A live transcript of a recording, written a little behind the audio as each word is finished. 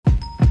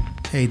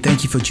Hey,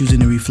 thank you for choosing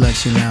the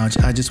Reflection Lounge.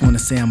 I just want to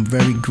say I'm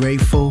very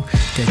grateful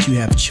that you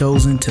have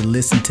chosen to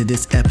listen to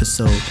this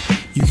episode.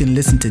 You can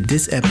listen to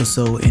this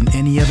episode and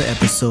any other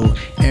episode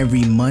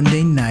every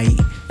Monday night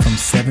from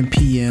 7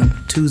 p.m.,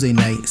 Tuesday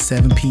night,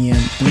 7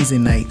 p.m., Wednesday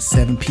night,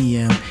 7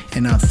 p.m.,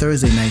 and on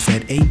Thursday nights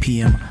at 8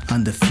 p.m.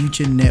 on the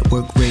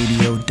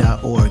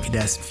futurenetworkradio.org.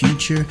 That's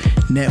Future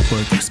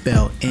Network,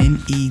 spelled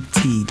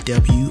Network,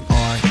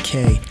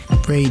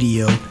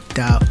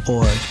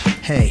 radio.org.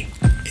 Hey,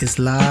 it's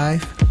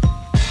live,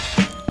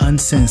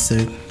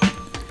 uncensored,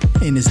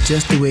 and it's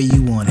just the way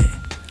you want it.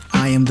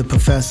 I am the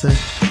Professor.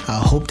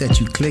 I hope that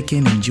you click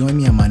in and join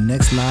me on my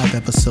next live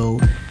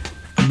episode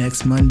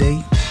next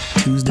Monday,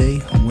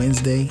 Tuesday,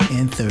 Wednesday,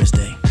 and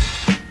Thursday.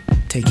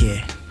 Take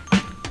care.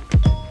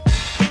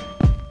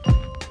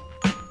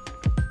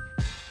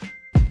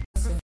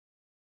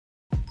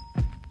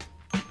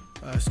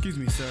 Excuse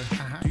me, sir.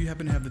 Do you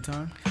happen to have the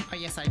time? Oh,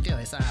 yes, I do.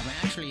 It's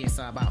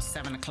about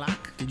 7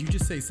 o'clock. Did you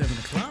just say 7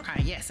 o'clock?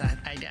 Yes, I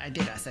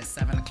did. I said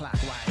 7 o'clock.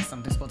 Why? Is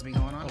something supposed to be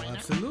going on right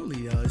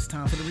absolutely. It's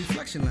time for the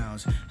Reflection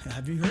Lounge.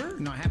 Have you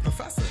heard? No, I haven't.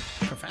 Professor.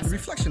 The The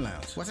Reflection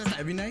Lounge. What's this?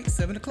 Every night,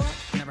 7 o'clock?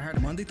 Never heard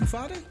of it. Monday through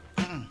Friday?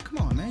 Come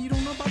on, man. You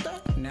don't know about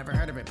that? Never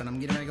heard of it, but I'm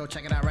getting ready to go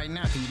check it out right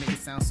now because you make it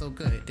sound so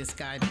good. This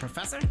guy, the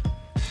Professor?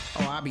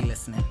 Oh, I'll be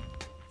listening.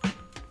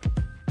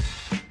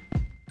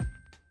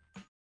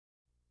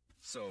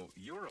 So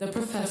you're the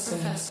Professor.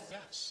 Yes,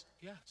 yes,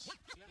 yes,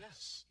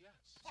 yes,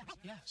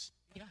 yes,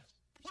 yes.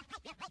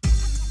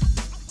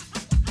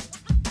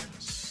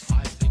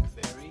 I think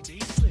very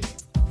deeply.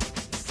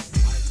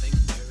 I think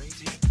very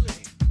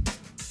deeply.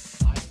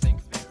 I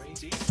think very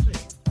deeply.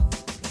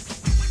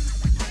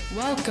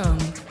 Welcome.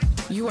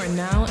 You are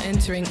now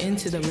entering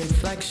into the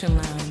Reflection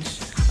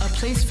Lounge, a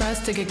place for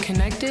us to get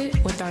connected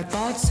with our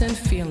thoughts and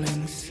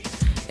feelings.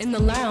 In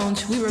the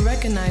lounge, we will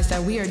recognize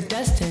that we are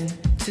destined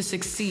to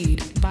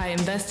succeed by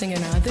investing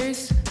in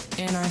others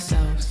and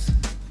ourselves.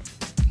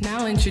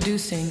 Now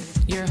introducing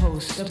your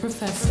host, the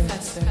Professor.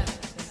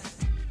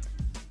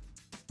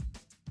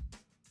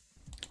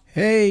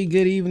 Hey,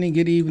 good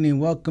evening.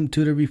 Welcome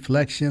to the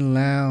Reflection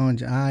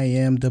Lounge. I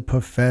am the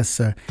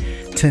Professor.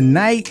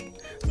 Tonight,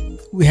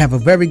 we have a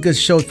very good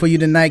show for you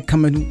tonight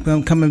coming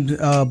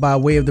by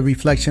way of the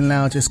Reflection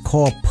Lounge. It's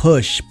called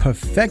Push.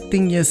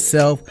 Perfecting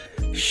yourself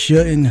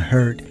shouldn't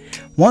hurt.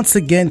 Once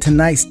again,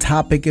 tonight's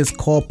topic is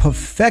called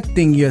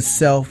Perfecting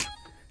Yourself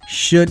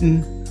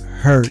Shouldn't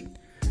Hurt.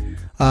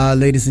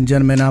 Ladies and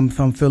gentlemen, I'm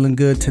feeling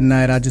good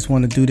tonight. I just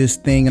want to do this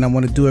thing and I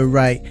want to do it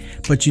right.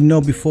 But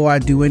before I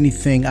do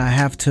anything, I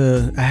have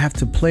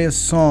to play a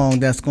song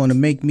that's going to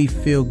make me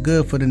feel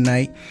good for the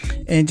night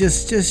and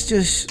just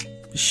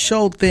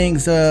show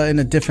things in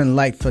a different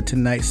light for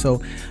tonight.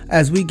 So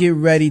as we get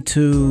ready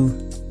to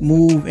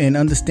move and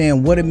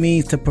understand what it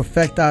means to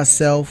perfect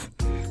ourselves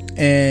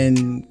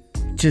and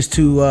just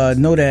to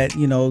know that,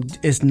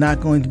 it's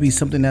not going to be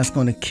something that's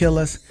going to kill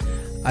us.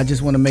 I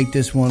just want to make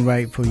this one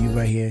right for you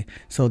right here.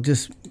 So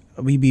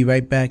we'll be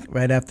right back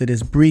right after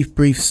this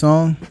brief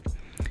song.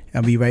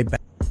 I'll be right back.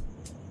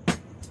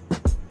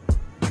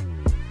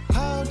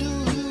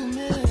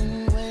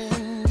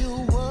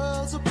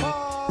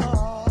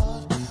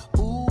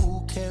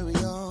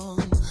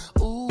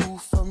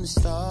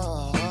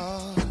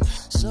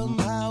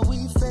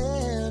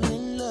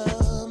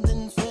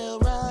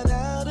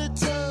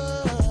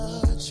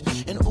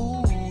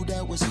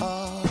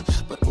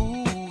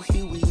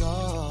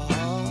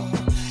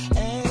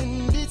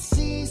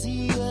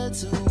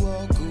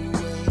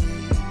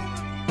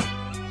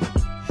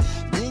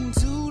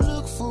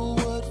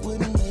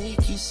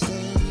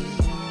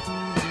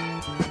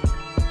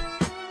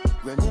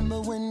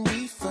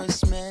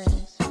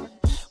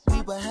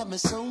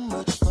 So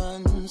much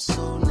fun,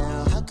 so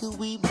now how could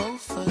we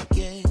both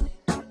forget?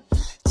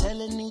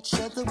 Telling each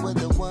other we're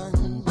the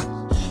one.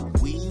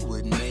 We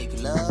would make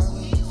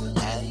love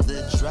at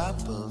the drop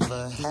of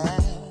a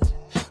hat.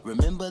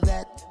 Remember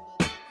that?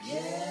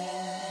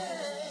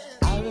 Yeah.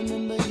 I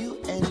remember you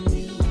and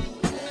me,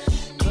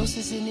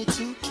 closest in it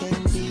two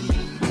can be.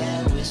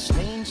 Now we're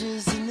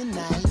strangers in the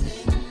night,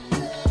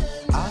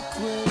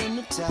 awkward and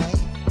uptight.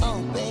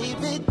 Oh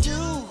baby,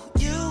 do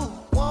you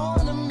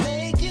wanna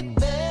make it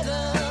better?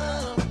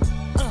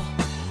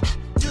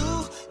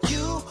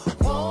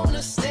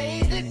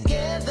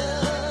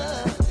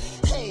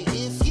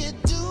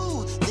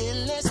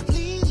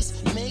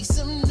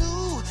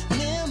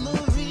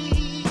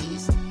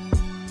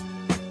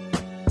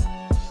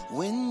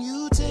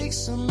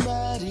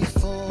 Somebody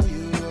for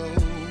your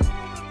own,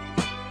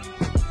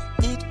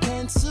 it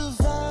can't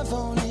survive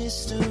on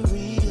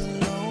history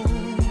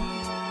alone.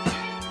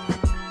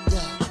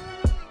 Yeah.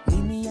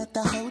 Meet me at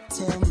the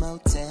hotel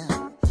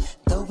motel,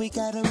 though we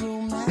got a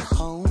room at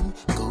home.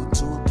 Go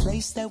to a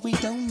place that we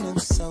don't know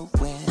so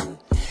well.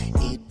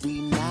 It'd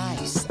be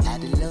nice,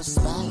 add a little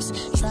spice,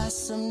 try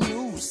some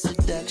new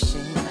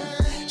seduction,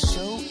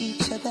 show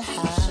each other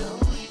how,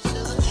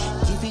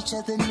 give each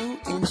other new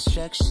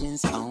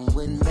instructions on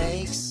what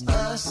makes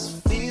us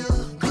feel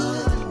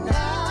good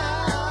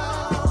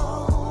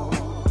now.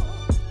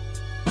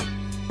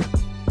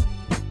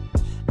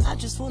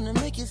 just wanna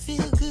make you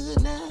feel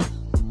good now.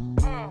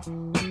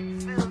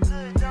 Feel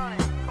good, don't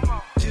it? Come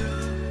on. Do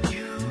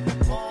you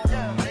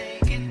wanna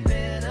make it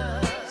better?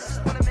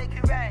 Just wanna make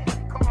it right.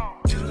 Come on.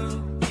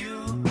 Do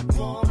you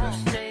wanna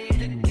stay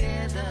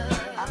together?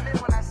 I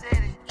meant when I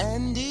said it.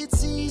 And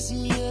it's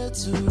easier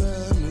to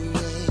run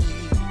away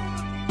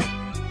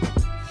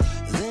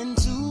than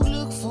to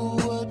look for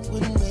what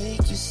would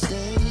make you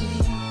stay.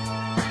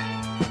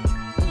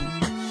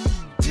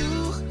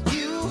 Do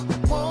you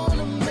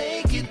wanna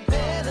make it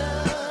better?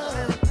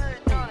 Feel good,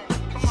 don't it?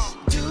 Come on.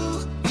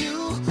 Do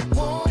you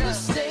wanna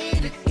stay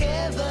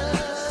together?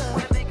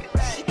 Wanna make it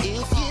right.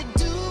 If you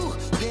do,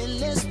 then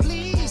let's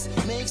please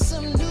make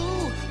some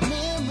new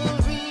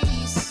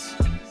memories.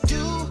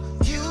 Do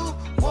you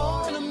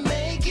wanna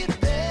make it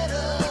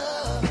better?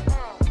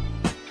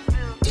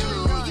 Do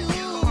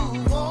you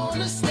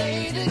wanna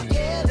stay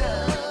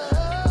together?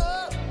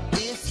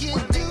 If you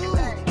do,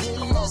 then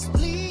let's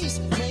please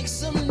make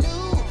some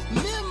new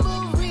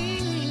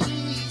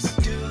memories.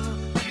 Do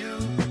you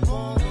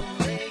wanna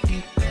make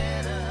it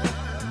better?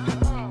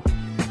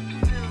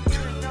 Feel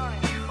good, don't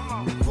it? Come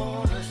on.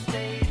 Wanna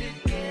stay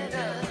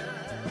together?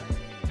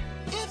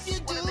 If you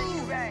do,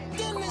 right.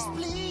 then let's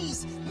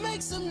please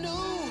make some new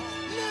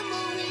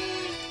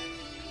memories.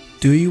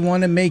 Do you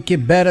want to make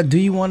it better? Do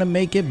you want to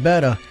make it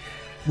better?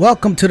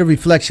 Welcome to the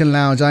Reflection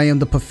Lounge. I am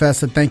the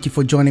Professor. Thank you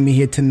for joining me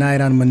here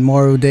tonight on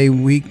Memorial Day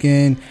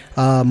weekend,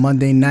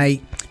 Monday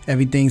night.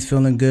 Everything's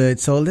feeling good.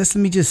 So let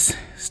me just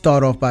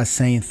start off by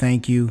saying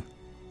thank you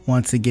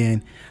once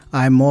again.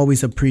 I'm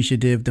always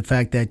appreciative the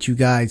fact that you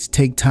guys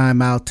take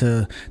time out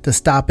to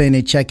stop in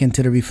and check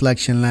into the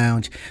Reflection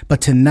Lounge. But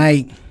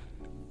tonight,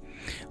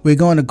 we're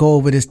going to go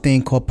over this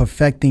thing called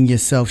perfecting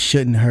yourself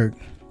shouldn't hurt.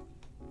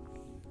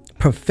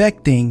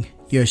 Perfecting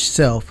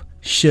yourself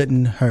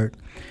shouldn't hurt.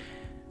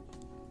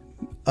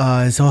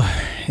 It's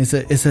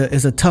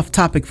a tough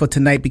topic for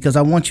tonight because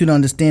I want you to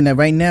understand that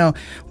right now,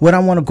 what I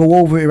want to go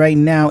over right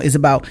now is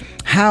about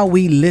how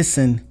we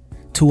listen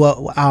to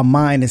what our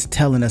mind is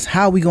telling us.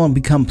 How are we going to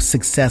become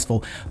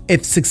successful?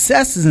 If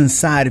success is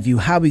inside of you,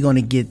 how are we going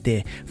to get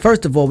there?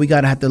 First of all, we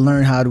got to have to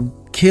learn how to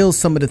kill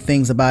some of the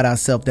things about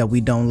ourselves that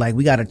we don't like.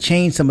 We got to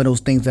change some of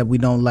those things that we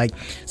don't like.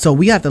 So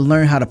we have to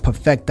learn how to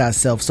perfect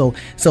ourselves. So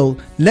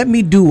let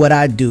me do what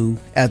I do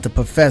as the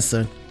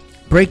professor.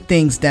 Break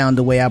things down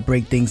the way I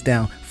break things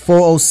down.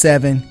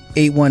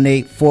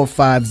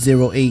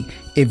 407-818-4508.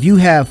 If you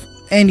have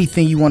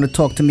anything you want to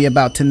talk to me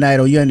about tonight,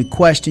 or you have any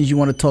questions you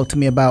want to talk to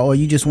me about, or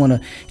you just want to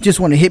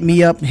hit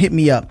me up,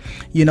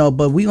 you know.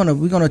 But we're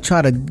gonna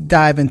try to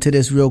dive into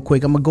this real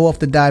quick. I'm gonna go off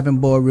the diving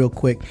board real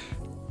quick.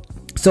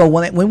 So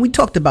when we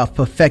talked about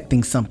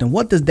perfecting something,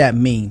 what does that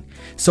mean?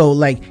 So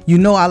I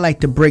like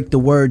to break the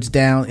words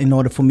down in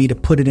order for me to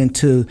put it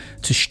into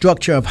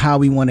structure of how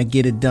we want to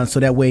get it done.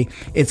 So that way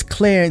it's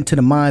clear into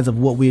the minds of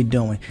what we're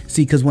doing.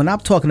 See, because when I'm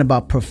talking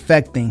about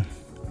perfecting,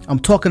 I'm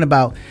talking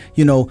about,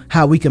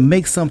 how we can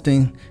make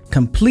something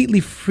completely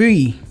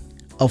free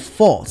of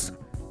faults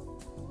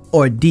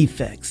or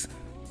defects,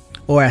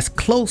 or as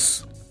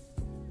close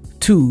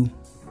to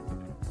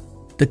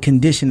the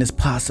condition as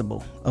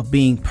possible of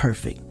being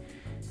perfect.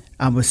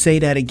 I'm going to say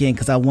that again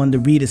because I wanted to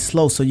read it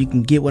slow so you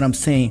can get what I'm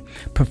saying.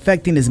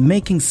 Perfecting is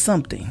making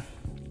something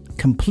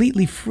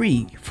completely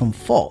free from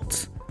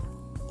faults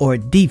or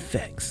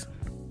defects,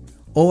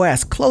 or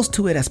as close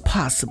to it as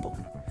possible.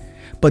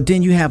 But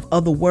then you have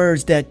other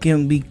words that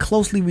can be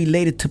closely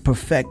related to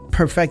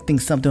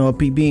perfecting something, or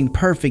being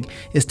perfect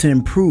is to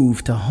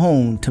improve, to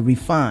hone, to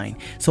refine.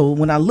 So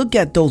when I look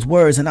at those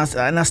words and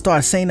I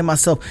start saying to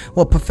myself,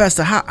 well,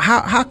 Professor,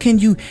 how can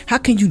you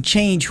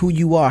change who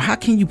you are? How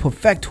can you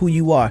perfect who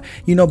you are?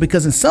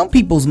 Because in some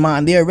people's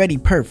mind, they're already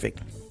perfect.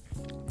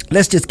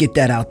 Let's just get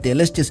that out there.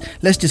 Let's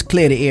just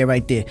clear the air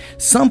right there.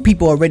 Some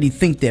people already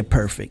think they're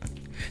perfect.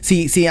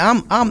 See,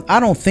 I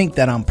don't think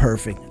that I'm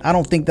perfect. I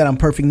don't think that I'm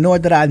perfect, nor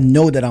that I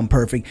know that I'm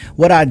perfect.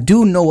 What I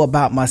do know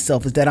about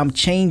myself is that I'm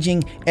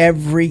changing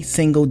every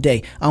single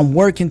day. I'm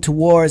working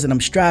towards and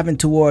I'm striving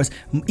towards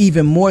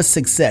even more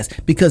success,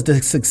 because the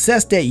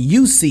success that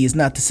you see is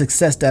not the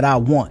success that I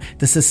want.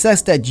 The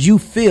success that you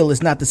feel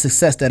is not the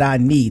success that I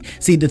need.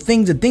 See, the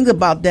thing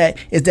about that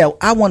is that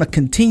I want to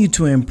continue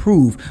to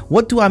improve.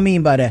 What do I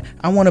mean by that?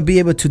 I want to be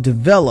able to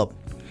develop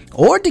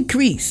or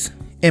decrease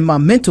in my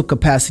mental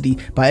capacity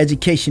by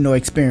education or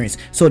experience.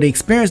 So the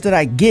experience that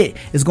I get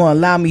is going to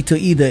allow me to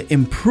either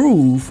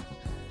improve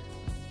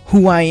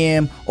who I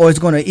am, or it's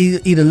going to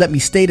either let me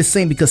stay the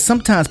same, because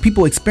sometimes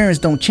people experience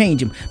don't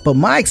change them. But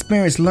my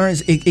experience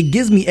it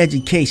gives me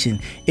education.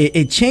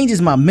 It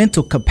changes my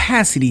mental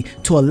capacity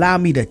to allow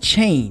me to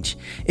change.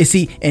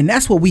 And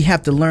that's what we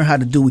have to learn how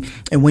to do.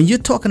 And when you're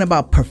talking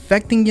about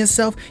perfecting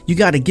yourself, you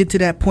got to get to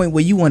that point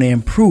where you want to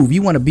improve.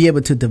 You want to be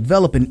able to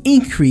develop an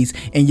increase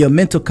in your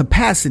mental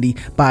capacity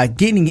by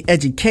getting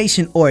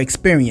education or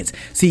experience.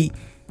 See,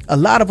 a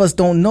lot of us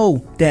don't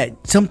know that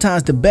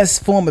sometimes the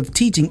best form of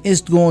teaching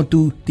is going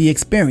through the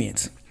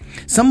experience.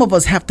 Some of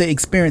us have to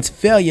experience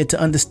failure to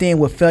understand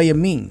what failure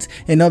means,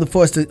 in order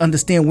for us to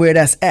understand where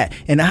that's at,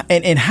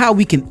 and how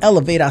we can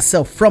elevate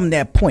ourselves from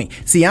that point.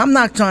 See, I'm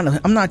not trying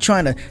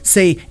to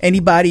say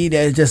anybody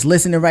that's just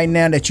listening right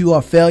now that you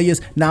are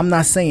failures. No, I'm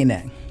not saying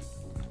that.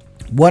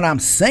 What I'm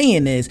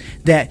saying is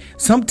that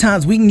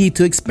sometimes we need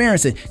to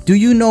experience it. Do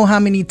you know how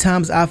many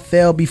times I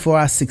failed before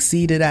I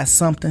succeeded at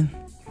something?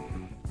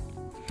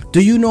 Do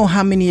you know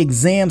how many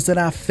exams that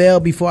I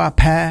failed before I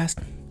passed?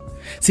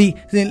 See,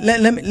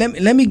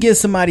 let me give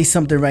somebody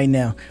something right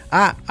now.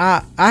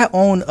 I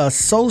own a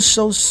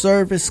social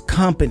service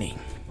company.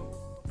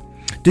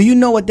 Do you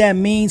know what that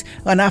means?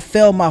 When I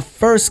failed my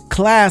first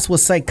class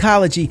was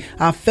psychology.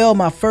 I failed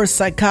my first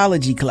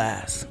psychology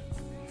class.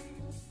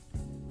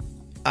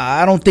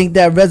 I don't think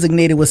that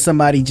resonated with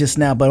somebody just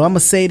now, but I'm going to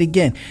say it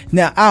again.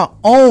 Now, I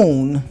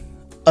own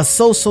a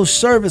social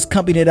service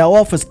company that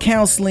offers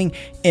counseling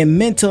and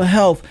mental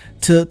health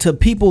to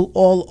people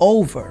all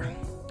over.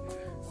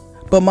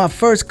 But my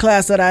first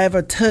class that I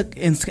ever took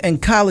in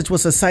college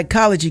was a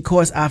psychology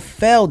course. I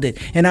failed it.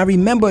 And I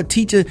remember a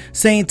teacher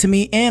saying to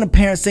me and a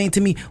parent saying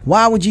to me,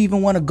 why would you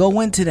even want to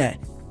go into that?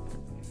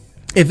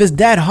 If it's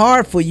that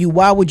hard for you,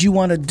 why would you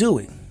want to do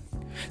it?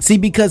 See,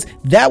 because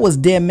that was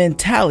their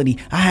mentality.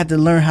 I had to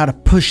learn how to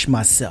push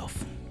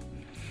myself.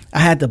 I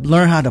had to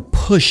learn how to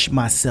push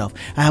myself.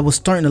 I was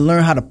starting to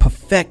learn how to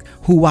perfect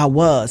who I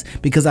was,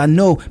 because I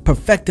know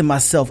perfecting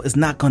myself is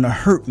not going to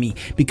hurt me,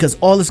 because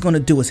all it's going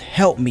to do is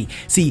help me.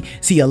 See,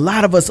 a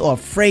lot of us are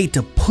afraid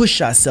to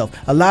push ourselves.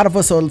 A lot of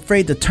us are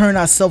afraid to turn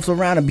ourselves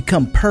around and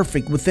become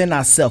perfect within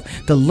ourselves.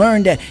 To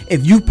learn that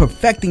if you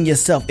perfecting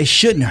yourself, it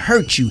shouldn't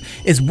hurt you.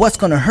 It's what's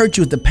going to hurt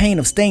you is the pain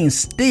of staying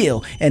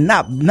still and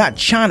not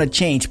trying to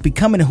change,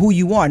 becoming who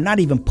you are, not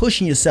even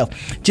pushing yourself,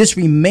 just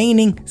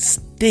remaining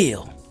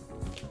still.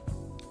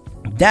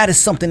 That is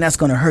something that's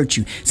going to hurt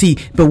you. See,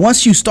 but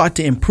once you start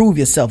to improve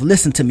yourself,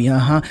 listen to me.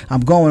 I'm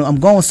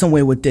going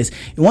somewhere with this.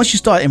 Once you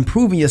start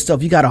improving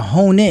yourself, you got to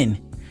hone in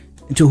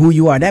into who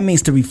you are. That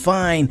means to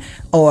refine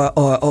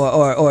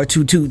or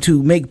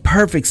to make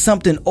perfect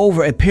something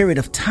over a period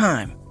of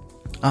time.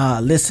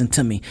 Listen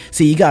to me.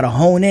 See, you got to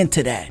hone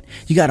into that.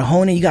 You got to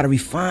hone in. You got to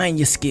refine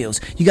your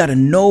skills. You got to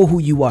know who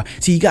you are.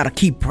 See, you got to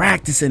keep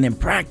practicing and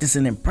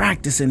practicing and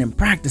practicing and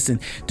practicing.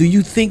 Do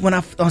you think when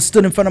I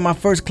stood in front of my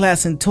first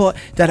class and taught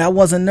that I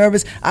wasn't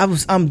nervous?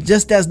 I'm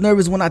just as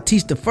nervous when I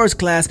teach the first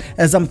class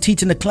as I'm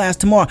teaching the class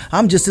tomorrow.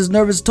 I'm just as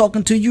nervous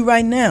talking to you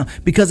right now,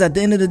 because at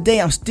the end of the day,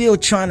 I'm still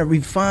trying to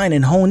refine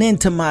and hone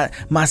into my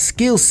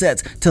skill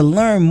sets to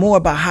learn more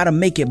about how to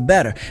make it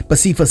better. But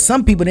see, for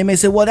some people, they may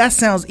say, well, that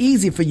sounds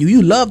easy for you.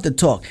 You love to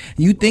talk.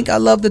 You think I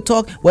love to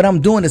talk? What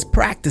I'm doing is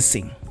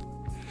practicing.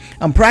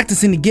 I'm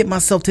practicing to get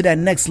myself to that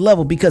next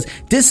level, because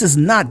this is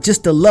not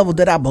just the level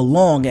that I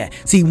belong at.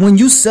 See, when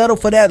you settle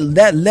for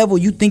that level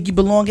you think you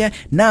belong at,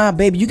 nah,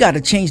 baby, you got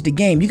to change the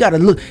game. You got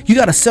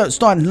to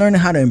start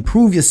learning how to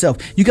improve yourself.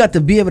 You got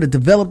to be able to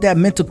develop that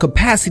mental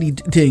capacity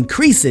to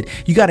increase it.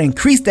 You got to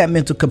increase that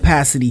mental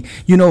capacity,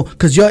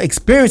 because your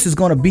experience is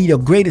going to be your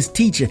greatest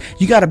teacher.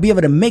 You got to be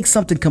able to make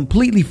something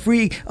completely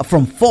free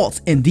from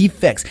faults and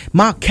defects.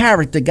 My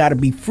character got to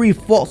be free of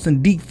faults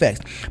and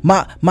defects.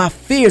 My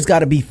fears got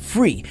to be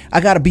free. I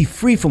got to be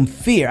free from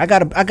fear. I got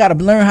to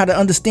learn how to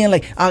understand,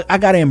 like I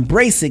got to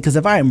embrace it, because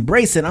if I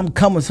embrace it, I'm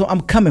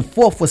coming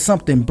forth with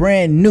something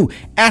brand new.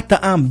 After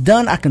I'm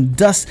done, I can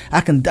dust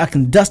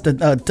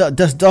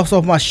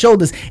off my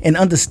shoulders and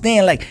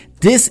understand, like,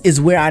 this is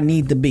where I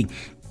need to be.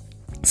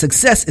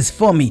 Success is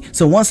for me.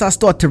 So once I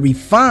start to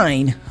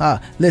refine,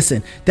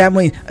 listen, that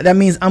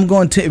means I'm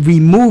going to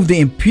remove the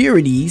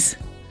impurities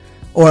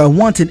or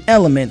unwanted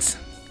elements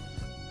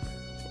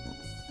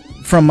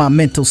from my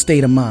mental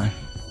state of mind.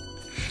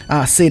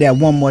 I'll say that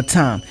one more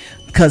time,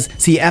 because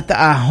see, after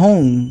I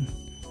hone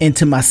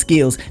into my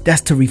skills,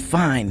 that's to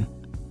refine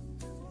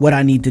what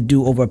I need to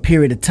do over a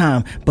period of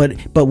time. But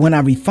when I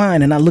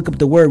refine, and I look up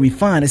the word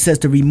refine, it says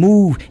to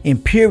remove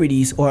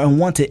impurities or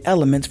unwanted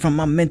elements from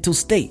my mental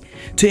state,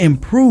 to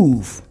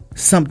improve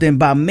something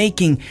by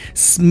making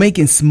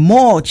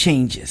small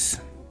changes.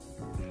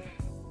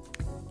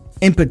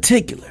 In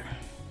particular,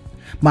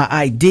 my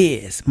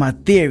ideas, my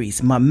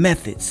theories, my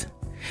methods.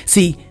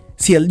 See,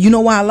 you know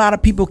why a lot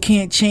of people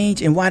can't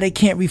change and why they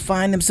can't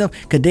refine themselves?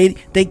 Because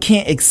they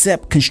can't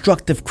accept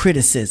constructive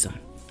criticism.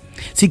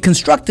 See,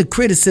 constructive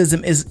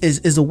criticism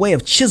is a way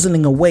of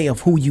chiseling away of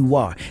who you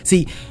are.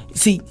 See,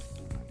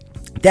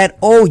 that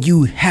old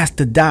you has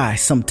to die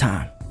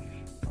sometime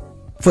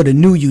for the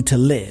new you to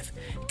live.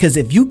 Because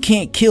if you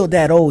can't kill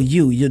that old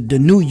you, the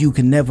new you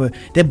can never,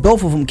 that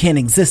both of them can't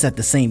exist at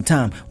the same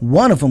time.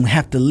 One of them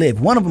have to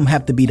live. One of them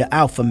have to be the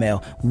alpha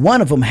male.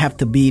 One of them have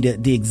to be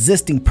the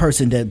existing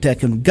person that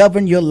can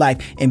govern your life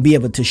and be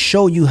able to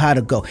show you how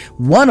to go.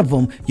 One of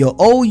them, your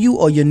old you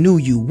or your new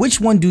you.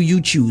 Which one do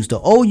you choose? The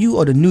old you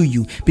or the new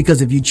you?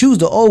 Because if you choose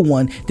the old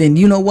one, then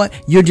you know what?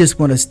 You're just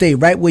going to stay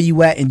right where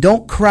you at, and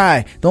don't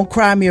cry. Don't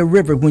cry me a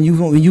river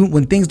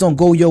when things don't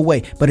go your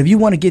way. But if you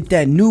want to get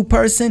that new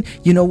person,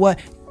 you know what?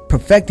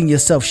 perfecting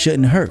yourself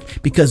shouldn't hurt,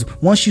 because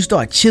once you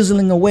start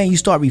chiseling away and you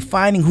start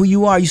refining who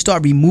you are, you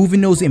start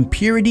removing those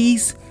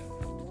impurities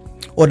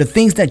or the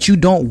things that you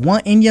don't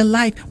want in your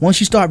life. Once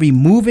you start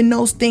removing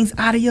those things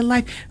out of your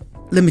life,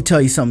 let me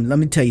tell you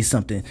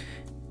something.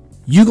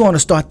 You're going to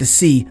start to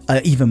see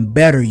an even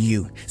better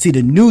you. See,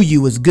 the new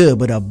you is good,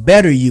 but a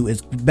better you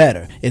is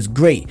better. It's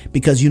great.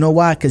 Because you know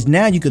why? Because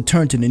now you can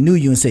turn to the new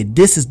you and say,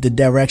 this is the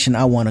direction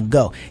I want to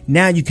go.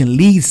 Now you can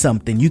lead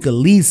something. You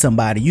can lead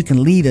somebody. You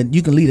can lead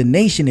a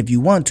nation if you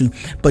want to.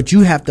 But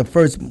you have to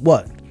first,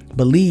 what?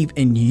 Believe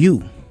in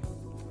you.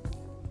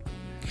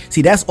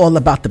 See, that's all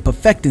about the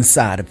perfecting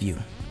side of you.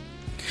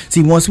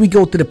 See, once we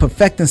go to the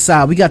perfecting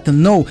side, we got to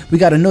know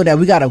that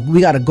we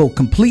got to go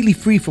completely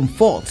free from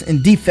faults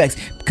and defects,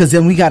 because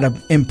then we got to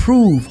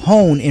improve,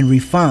 hone, and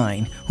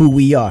refine who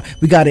we are.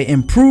 We got to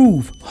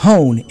improve,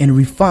 hone, and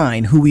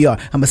refine who we are.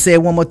 I'm going to say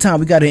it one more time.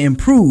 We got to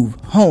improve,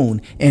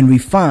 hone, and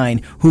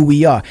refine who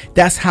we are.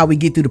 That's how we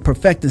get through the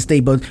perfecting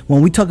state. But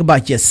when we talk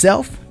about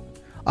yourself,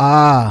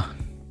 now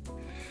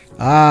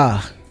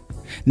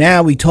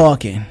we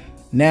talking.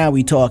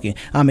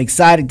 I'm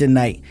excited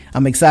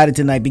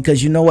tonight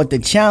because you know what? The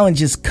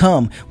challenges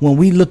come when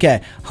we look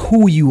at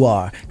who you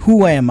are.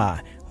 Who am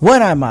I?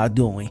 What am I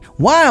doing?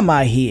 Why am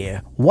I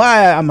here?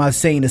 Why am I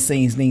saying the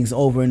same things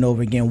over and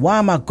over again? Why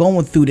am I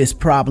going through this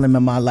problem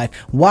in my life?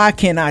 Why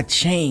can't I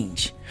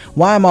change?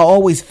 Why am I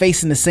always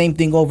facing the same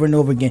thing over and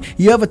over again?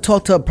 You ever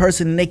talk to a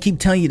person and they keep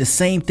telling you the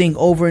same thing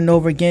over and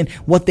over again?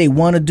 What they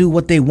want to do,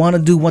 what they want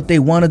to do, what they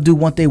want to do,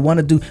 what they want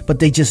to do, but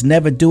they just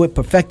never do it.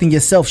 Perfecting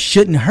yourself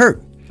shouldn't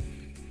hurt.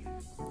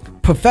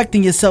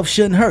 Perfecting yourself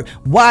shouldn't hurt.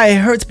 Why it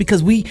hurts?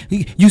 Because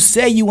you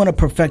say you want to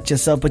perfect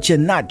yourself, but you're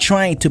not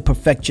trying to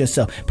perfect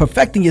yourself.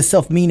 Perfecting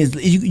yourself means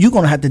you're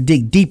going to have to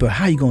dig deeper.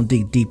 How you going to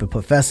dig deeper,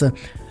 Professor?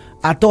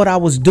 I thought I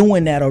was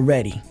doing that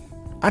already.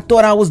 I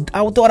thought I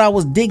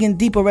was digging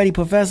deep already,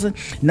 Professor.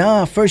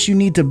 Nah, first you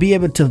need to be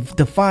able to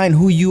define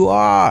who you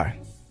are.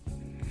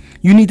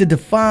 You need to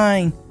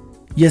define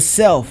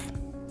yourself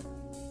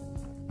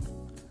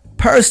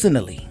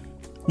personally.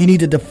 You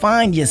need to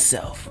define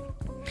yourself.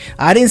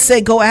 I didn't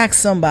say go ask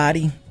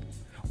somebody,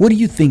 what do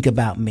you think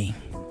about me?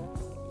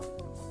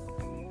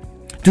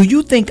 Do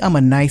you think I'm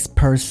a nice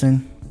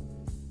person?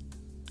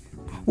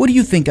 What do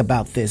you think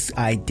about this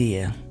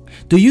idea?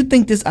 Do you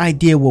think this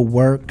idea will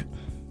work?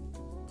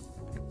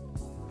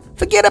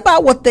 Forget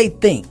about what they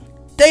think.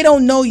 They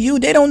don't know you.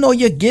 They don't know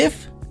your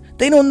gift.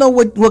 They don't know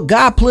what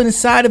God put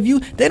inside of you.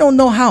 They don't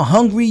know how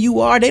hungry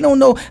you are. They don't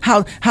know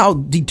how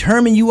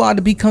determined you are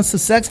to become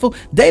successful.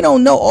 They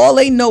don't know. All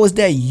they know is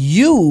that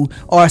you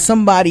are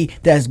somebody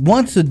that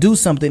wants to do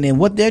something, and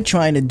what they're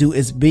trying to do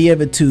is be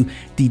able to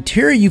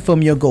deter you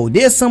from your goal.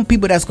 There's some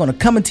people that's going to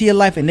come into your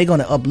life and they're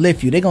going to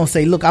uplift you. They're going to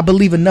say, look, I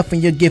believe enough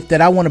in your gift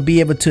that I want to be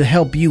able to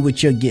help you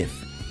with your gift.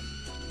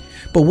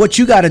 But what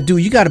you got to do,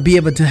 you got to be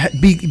able to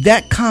be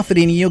that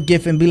confident in your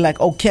gift and be like,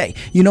 okay,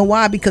 you know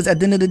why? Because at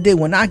the end of the day,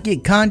 when I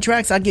get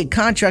contracts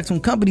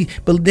from companies,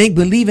 but they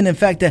believe in the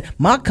fact that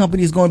my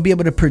company is going to be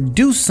able to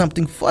produce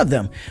something for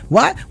them.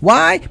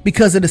 Why?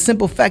 Because of the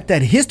simple fact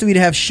that history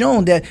have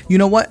shown that, you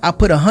know what? I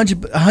put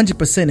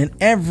 100% in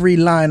every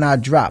line I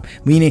drop,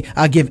 meaning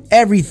I give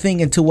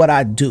everything into what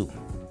I do.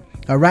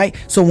 All right.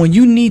 So when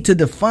you need to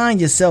define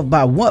yourself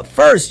by what,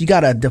 first you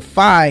got to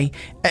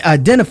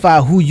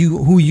identify who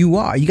you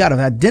are. You got to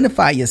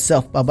identify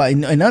yourself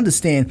and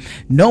understand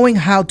knowing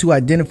how to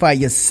identify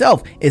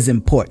yourself is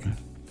important.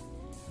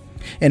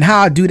 And how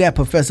I do that,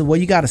 Professor? Well,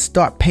 you got to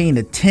start paying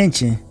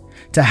attention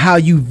to how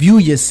you view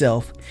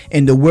yourself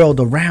in the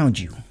world around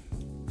you.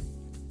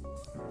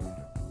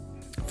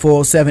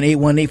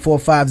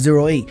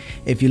 407-818-4508.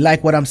 If you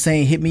like what I'm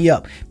saying, hit me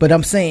up. But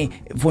I'm saying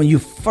when you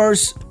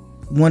first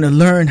want to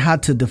learn how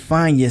to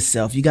define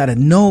yourself, you got to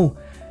know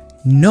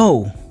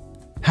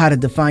how to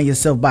define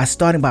yourself by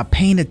starting by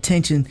paying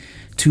attention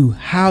to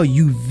how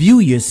you view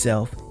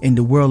yourself in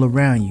the world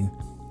around you.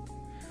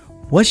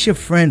 What's your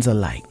friends are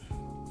like?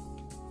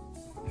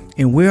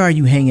 And where are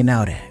you hanging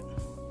out at?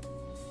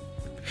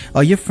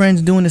 Are your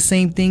friends doing the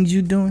same things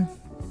you're doing?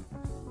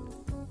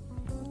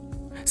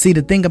 See,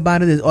 the thing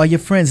about it is, are your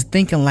friends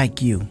thinking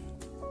like you?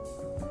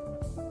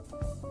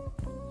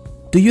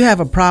 Do you have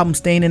a problem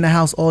staying in the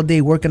house all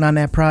day working on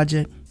that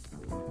project?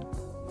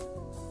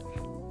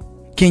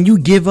 Can you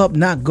give up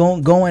not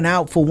going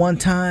out for one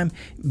time,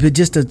 but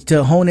just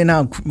to hone in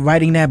on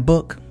writing that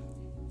book?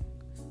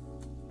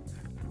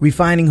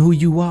 Refining who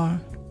you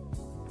are?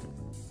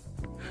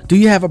 Do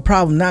you have a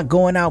problem not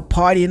going out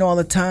partying all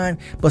the time,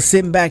 but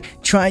sitting back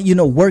trying,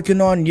 working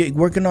on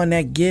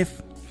that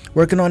gift,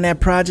 working on that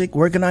project,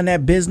 working on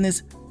that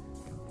business,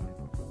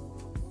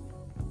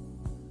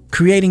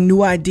 creating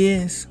new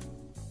ideas?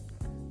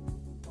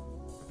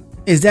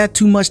 Is that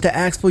too much to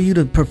ask for you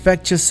to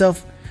perfect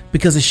yourself?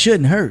 Because it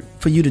shouldn't hurt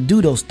for you to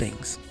do those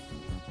things.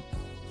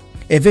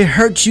 If it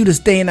hurts you to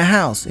stay in the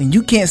house and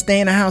you can't stay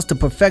in the house to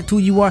perfect who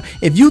you are,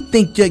 if you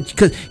think that,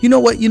 because you know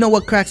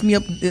what cracks me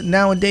up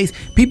nowadays?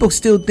 People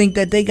still think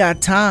that they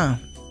got time.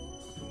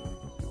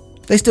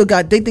 They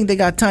think they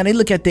got time. They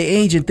look at their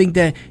age and think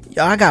that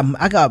I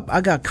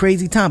got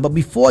crazy time. But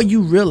before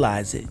you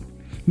realize it,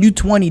 you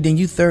 20, then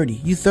you 30.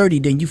 You 30,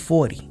 then you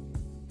 40.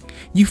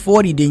 You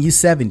 40, then you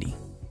 70.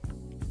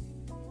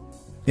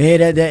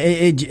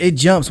 It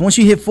jumps. Once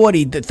you hit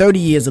 40, 30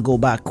 years will go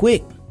by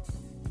quick.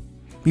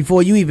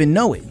 Before you even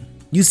know it.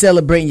 You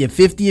celebrating your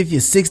 50th, your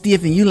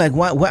 60th, and you like,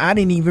 what? I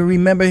didn't even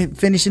remember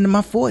finishing in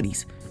my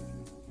 40s.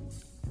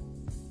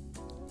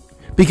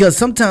 Because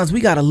sometimes we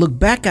got to look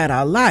back at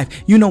our life.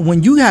 You know,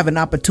 when you have an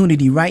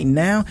opportunity right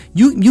now,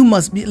 you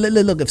must be,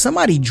 look, if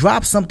somebody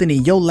drops something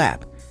in your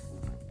lap,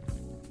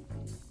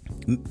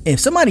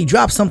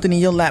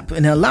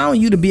 and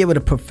allowing you to be able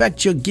to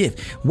perfect your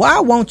gift, why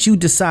won't you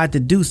decide to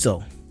do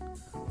so?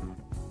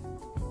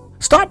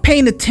 Start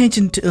paying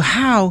attention to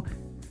how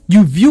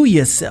you view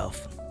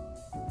yourself.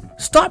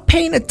 Start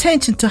paying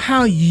attention to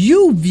how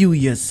you view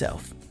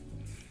yourself.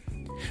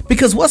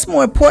 Because what's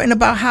more important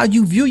about how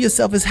you view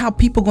yourself is how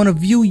people are going to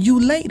view you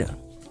later.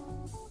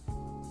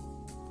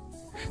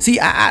 See,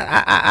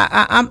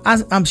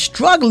 I'm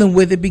struggling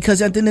with it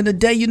because at the end of the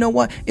day, you know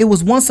what? It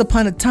was once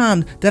upon a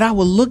time that I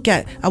would look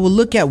at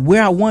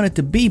where I wanted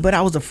to be, but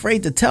I was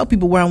afraid to tell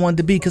people where I wanted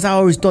to be because I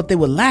always thought they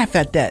would laugh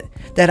at that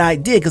I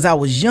did because I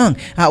was young.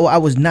 I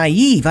was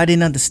naive. I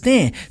didn't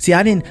understand. See,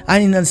 I didn't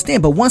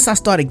understand. But once I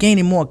started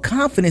gaining more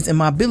confidence in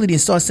my ability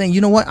and start saying,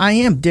 you know what? I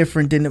am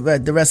different than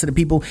the rest of the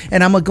people,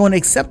 and I'm going to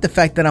accept the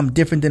fact that I'm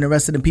different than the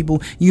rest of the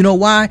people. You know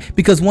why?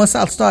 Because once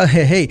I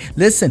started,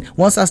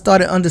 once I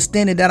started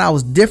understanding that I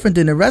was different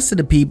than the rest of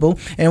the people,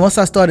 and once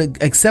I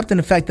started accepting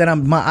the fact that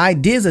my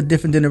ideas are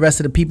different than the rest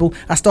of the people,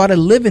 I started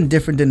living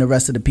different than the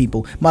rest of the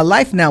people. My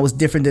life now is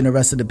different than the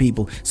rest of the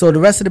people. So the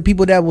rest of the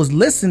people that was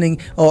listening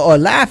or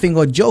laughing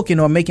or joking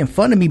or making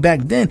fun of me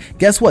back then,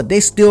 guess what? They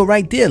still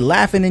right there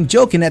laughing and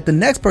joking at the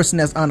next person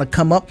that's on the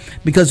come up,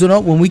 because you know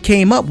when we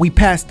came up, we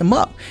passed them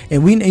up,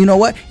 and we, you know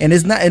what? And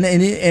it's not,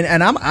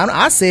 and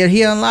I say it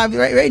here on live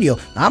radio.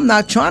 I'm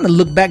not trying to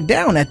look back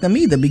down at them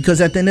either, because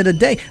at the end of the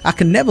day, I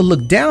can never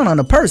look down on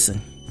a person.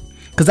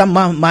 Because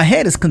my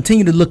head is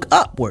continuing to look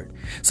upward.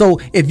 So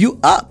if you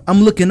up,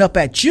 I'm looking up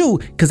at you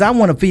because I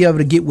want to be able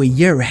to get where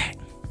you're at.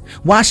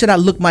 Why should I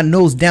look my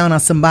nose down on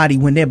somebody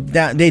when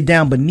they're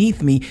down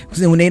beneath me,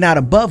 when they're not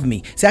above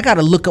me? See, I got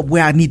to look up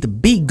where I need to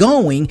be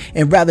going,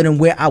 and rather than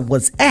where I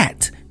was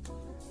at.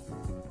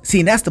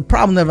 See, that's the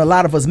problem that a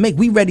lot of us make.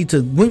 We're ready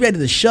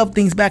to shove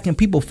things back in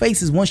people's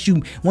faces. Once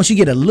you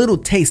get a little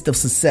taste of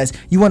success,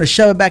 you want to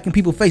shove it back in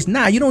people's face.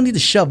 Nah, you don't need to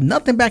shove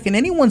nothing back in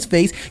anyone's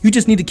face. You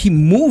just need to keep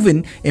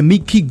moving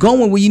and keep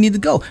going where you need to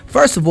go.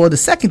 First of all, the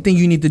second thing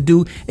you need to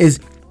do is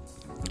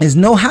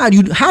know how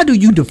do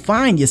you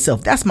define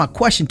yourself? That's my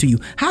question to you.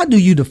 How do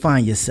you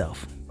define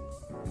yourself?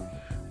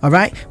 All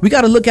right, we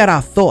got to look at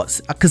our thoughts,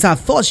 because our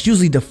thoughts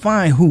usually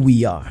define who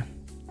we are.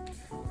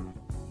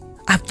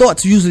 Our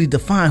thoughts usually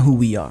define who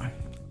we are.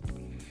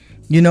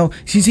 You know,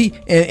 see,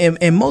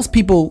 and most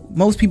people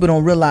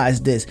don't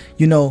realize this.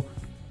 You know,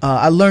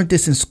 I learned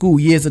this in school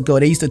years ago.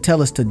 They used to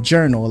tell us to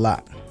journal a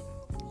lot.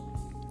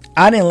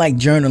 I didn't like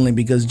journaling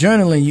because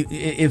journaling,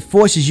 it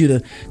forces you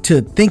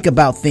to think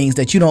about things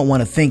that you don't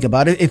want to think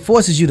about. It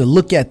forces you to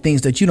look at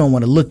things that you don't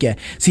want to look at.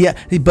 See,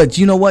 but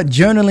you know what?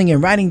 Journaling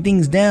and writing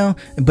things down.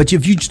 But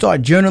if you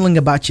start journaling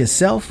about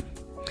yourself,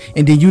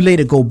 and then you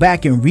later go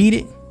back and read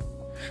it,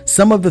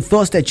 some of the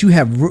thoughts that you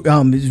have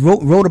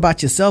wrote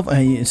about yourself,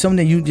 and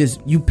something that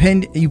you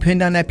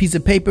penned on that piece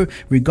of paper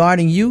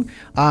regarding you,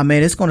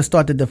 man, it's going to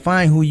start to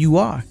define who you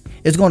are.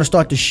 It's going to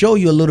start to show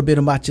you a little bit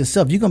about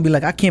yourself. You're going to be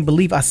like, I can't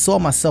believe I saw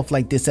myself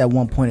like this at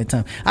one point in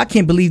time. I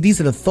can't believe these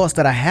are the thoughts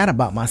that I had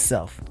about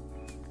myself.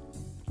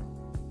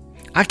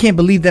 I can't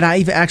believe that I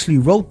even actually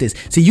wrote this.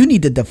 See, you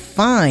need to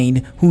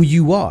define who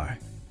you are.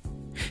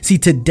 See,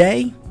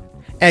 today,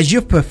 as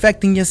you're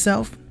perfecting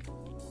yourself,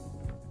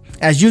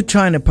 as you're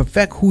trying to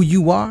perfect who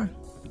you are,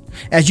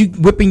 as you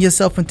whipping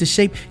yourself into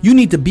shape, you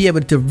need to be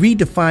able to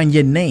redefine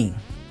your name.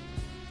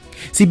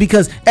 See,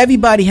 because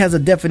everybody has a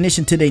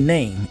definition to their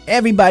name.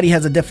 Everybody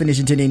has a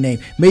definition to their name.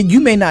 You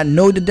may not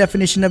know the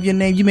definition of your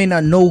name. You may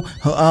not know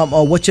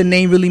or what your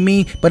name really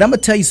means. But I'm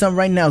going to tell you something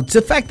right now. It's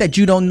the fact that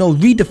you don't know,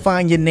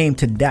 redefine your name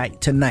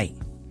tonight.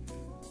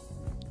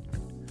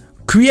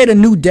 Create a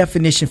new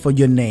definition for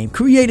your name.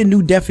 Create a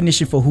new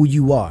definition for who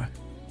you are.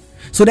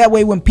 So that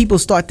way, when people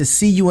start to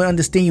see you and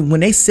understand you, when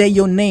they say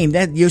your name,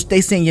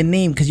 they saying your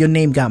name because your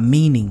name got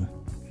meaning.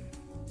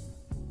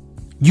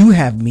 You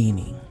have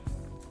meaning.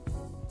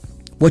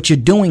 What you're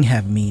doing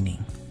have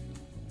meaning.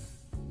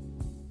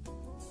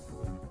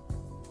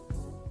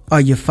 Are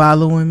you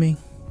following me?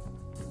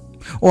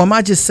 Or am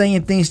I just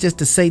saying things just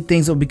to say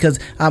things, or because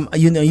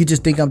you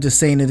just think I'm just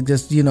saying it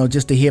just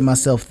to hear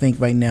myself think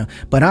right now?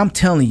 But I'm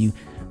telling you,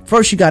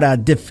 first you got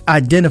to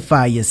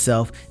identify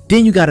yourself,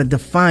 then you got to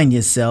define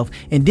yourself,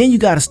 and then you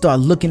got to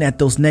start looking at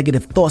those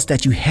negative thoughts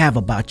that you have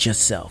about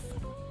yourself.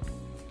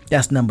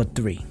 That's number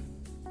 3.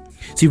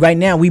 See, right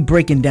now we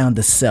breaking down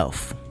the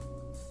self.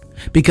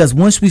 Because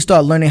once we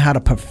start learning how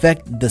to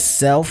perfect the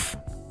self,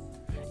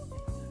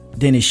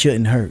 then it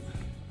shouldn't hurt.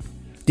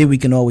 Then we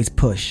can always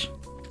push.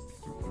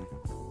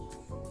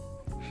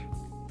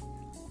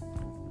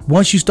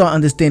 once you start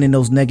understanding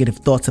those negative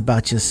thoughts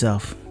about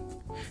yourself,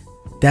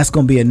 that's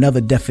going to be another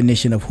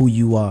definition of who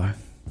you are.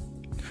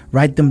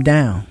 Write them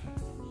down.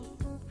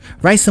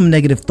 Write some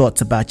negative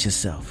thoughts about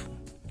yourself.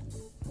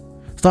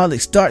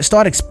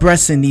 Start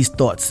expressing these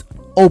thoughts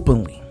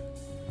openly.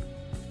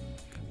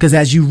 Because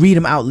as you read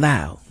them out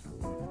loud,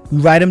 you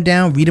write them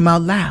down, read them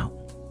out loud.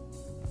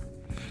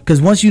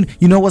 Because once you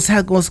know what's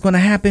going to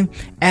happen,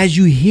 as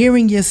you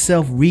hearing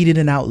yourself reading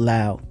it out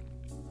loud,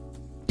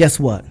 guess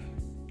what?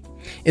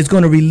 It's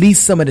going to release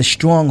some of the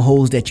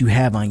strongholds that you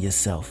have on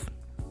yourself.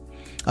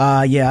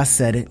 Yeah, I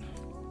said it.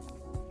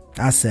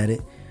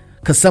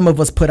 Because some of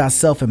us put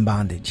ourselves in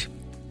bondage.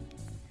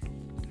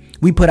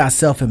 We put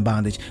ourselves in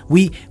bondage.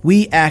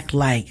 We act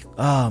like,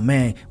 oh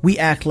man, we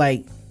act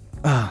like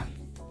that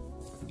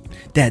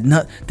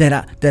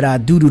our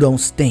doo-doo don't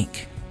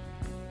stink.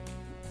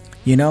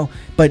 You know,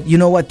 but you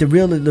know what the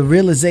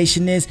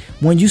realization is,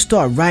 when you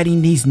start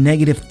writing these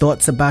negative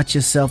thoughts about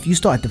yourself, you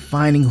start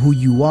defining who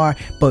you are.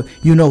 But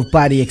you know,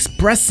 by the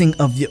expressing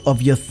of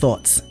your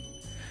thoughts,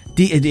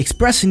 the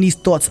expressing these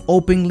thoughts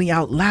openly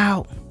out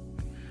loud,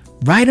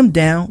 write them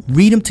down,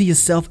 read them to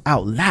yourself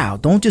out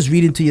loud. Don't just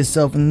read them to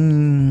yourself.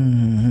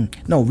 No,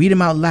 read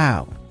them out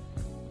loud.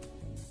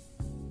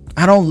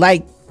 I don't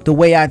like the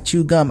way I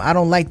chew gum. I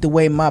don't like the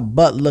way my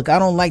butt look. I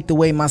don't like the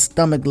way my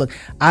stomach look.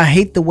 I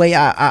hate the way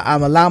I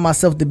allow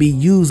myself to be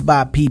used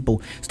by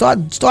people.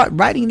 Start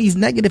writing these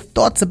negative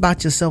thoughts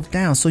about yourself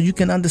down so you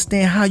can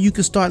understand how you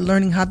can start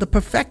learning how to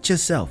perfect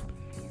yourself.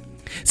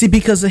 See,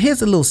 because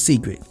here's a little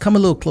secret. Come a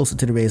little closer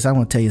to the radio. I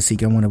want to tell you a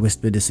secret. I want to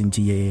whisper this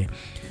into your ear.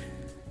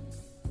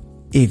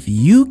 If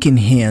you can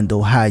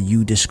handle how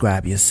you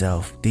describe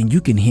yourself, then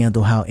you can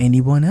handle how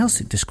anyone else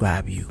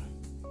describe you.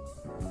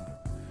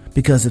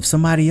 Because if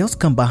somebody else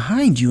come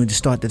behind you and just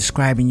start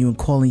describing you and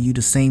calling you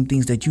the same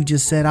things that you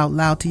just said out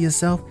loud to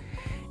yourself,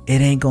 it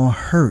ain't gonna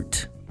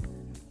hurt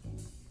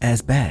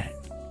as bad.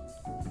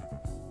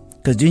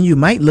 Because then you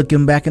might look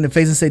him back in the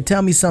face and say,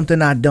 tell me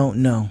something I don't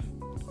know.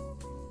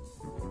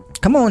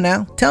 Come on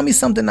now, tell me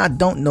something I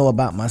don't know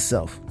about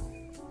myself.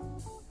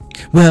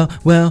 Well,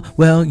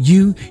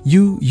 you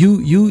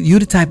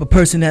the type of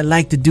person that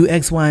like to do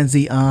X, Y, and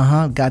Z.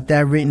 Got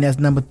that written as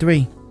number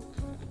 3.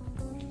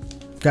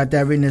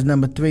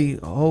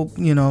 Hope,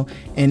 you know,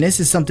 and this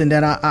is something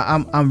that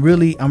I'm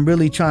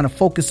really trying to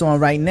focus on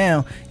right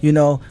now. You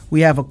know, we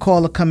have a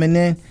caller coming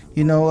in.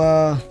 You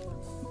know,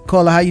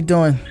 caller, how you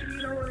doing?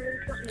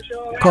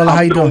 Caller,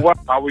 how you doing? Well.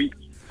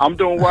 I'm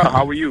doing well.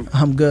 How are you?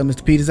 I'm good,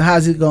 Mr. Peterson.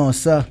 How's it going,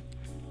 sir?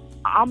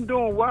 I'm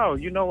doing well.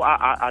 You know,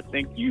 I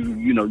think you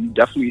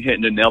definitely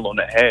hitting the nail on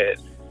the head.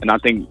 And I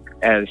think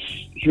as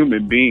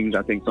human beings,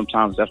 I think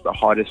sometimes that's the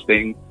hardest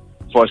thing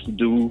for us to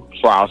do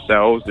for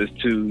ourselves, is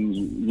to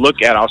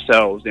look at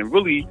ourselves and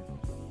really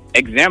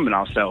examine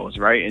ourselves,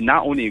 right? And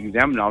not only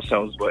examine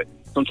ourselves, but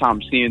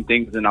sometimes seeing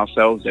things in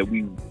ourselves that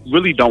we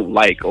really don't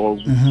like, or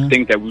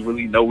things that we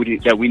really know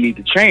that we need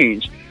to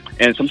change.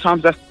 And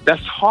sometimes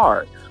that's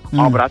hard.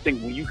 But I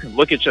think when you can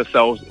look at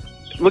yourself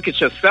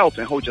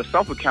and hold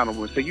yourself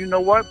accountable and say, you know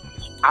what,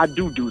 I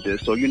do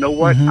this, or you know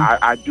what,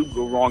 I do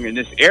go wrong in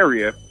this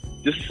area.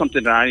 This is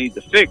something that I need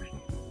to fix.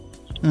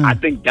 I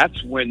think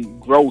that's when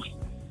growth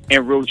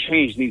and real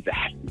change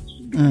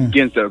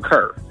begins to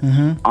occur.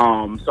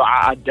 So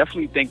I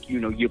definitely think,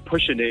 you're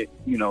pushing it,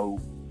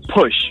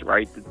 push,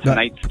 right?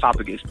 Tonight's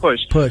topic is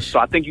push. So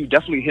I think you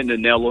definitely hitting the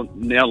nail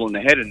on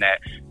the head in that.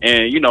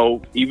 And,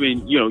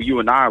 even, you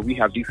and I, we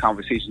have these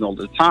conversations all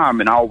the time.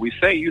 And I always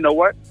say, you know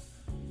what?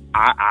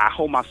 I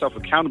hold myself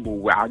accountable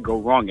where I go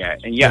wrong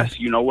at. And yes,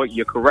 you know what?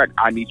 You're correct.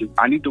 I need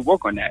to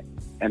work on that.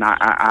 And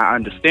I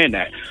understand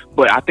that.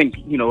 But I think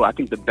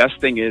the best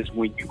thing is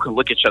when you can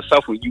look at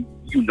yourself, when you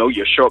know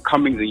your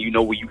shortcomings and you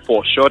know where you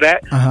fall short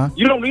at,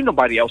 you don't need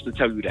nobody else to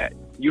tell you that.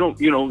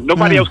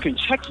 Nobody else can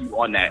check you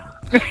on that.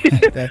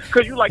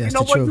 Because you're like, you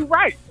know what, you're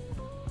right.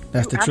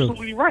 That's the truth.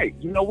 Absolutely right.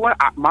 You know what?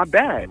 My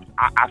bad.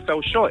 I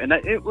fell short. And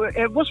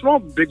what's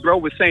wrong with Big Bro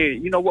with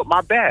saying, you know what,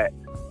 my bad.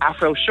 I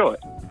fell short.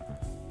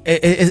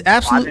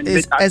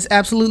 It's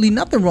absolutely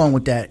nothing wrong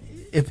with that.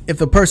 If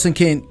a person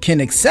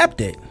can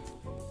accept it.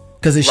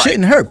 Because it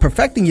shouldn't hurt.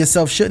 Perfecting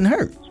yourself shouldn't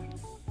hurt.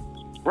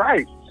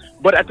 Right.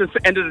 But at the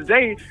end of the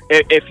day,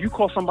 if you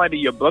call somebody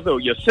your brother or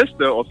your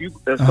sister, or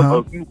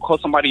if you call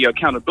somebody your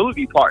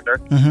accountability partner,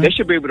 they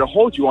should be able to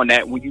hold you on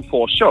that when you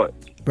fall short.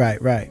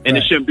 Right. And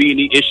it shouldn't be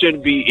any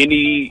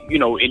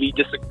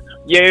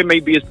it may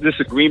be a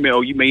disagreement,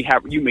 or you may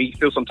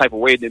feel some type of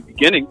way in the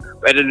beginning.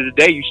 But at the end of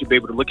the day, you should be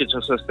able to look at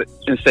yourself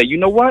and say, you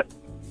know what?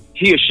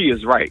 He or she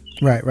is right.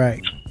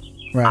 Right.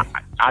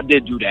 I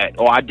did do that,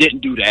 or I didn't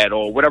do that,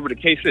 or whatever the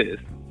case is,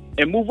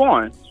 and move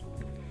on.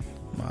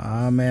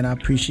 Man, I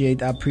appreciate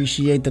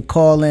the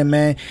call in,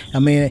 man. I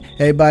mean,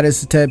 everybody,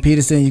 this is Ted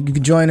Peterson. You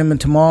can join him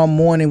tomorrow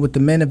morning with the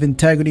Men of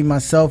Integrity,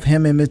 myself,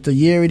 him, and Mr.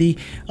 Yerity.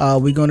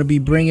 We're going to be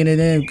bringing it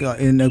in.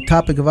 And the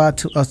topic of our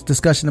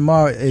discussion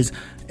tomorrow is,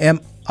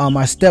 are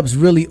my steps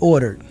really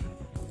ordered?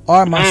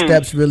 Are my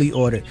steps really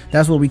ordered?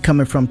 That's where we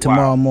coming from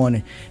tomorrow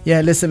morning.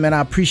 Yeah, listen, man, I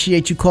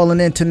appreciate you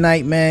calling in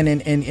tonight, man,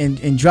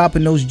 and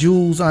dropping those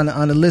jewels on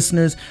the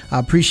listeners. I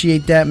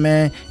appreciate that,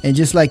 man. And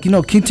just like,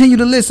 continue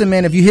to listen,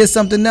 man. If you hear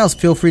something else,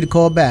 feel free to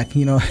call back,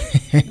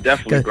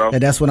 Definitely, bro.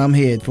 That's what I'm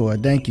here for.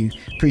 Thank you.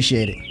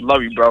 Appreciate it.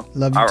 Love you, bro.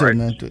 Love you All too, right.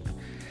 man.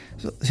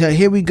 So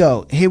here we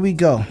go. Here we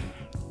go.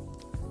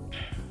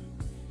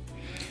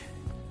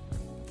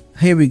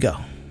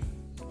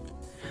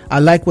 I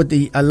like what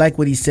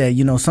he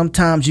said.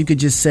 Sometimes you could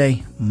just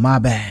say, my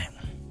bad.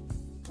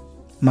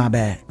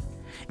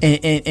 And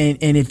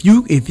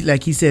if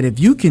like he said, if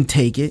you can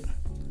take it,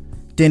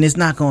 then it's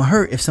not gonna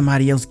hurt if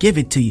somebody else give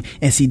it to you.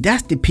 And see,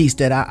 that's the piece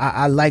that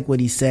I like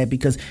what he said,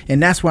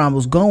 and that's where I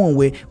was going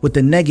with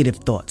the negative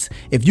thoughts.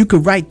 If you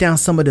could write down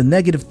some of the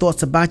negative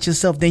thoughts about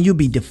yourself, then you'll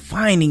be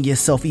defining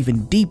yourself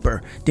even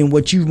deeper than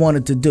what you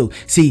wanted to do.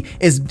 See,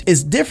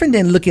 it's different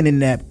than looking in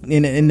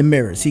the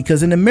mirror. See,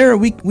 because in the mirror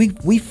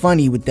we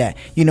funny with that.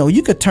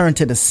 You could turn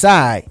to the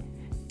side.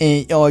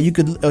 Or you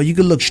could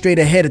look straight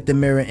ahead at the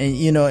mirror,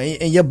 and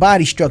and your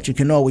body structure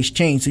can always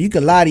change. So you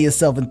could lie to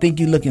yourself and think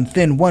you're looking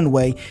thin one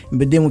way,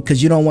 but then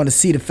because you don't want to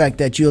see the fact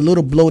that you're a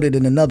little bloated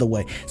in another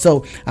way.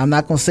 So I'm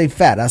not gonna say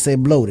fat, I say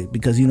bloated,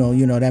 because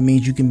that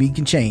means you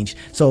can change.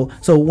 So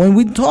when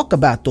we talk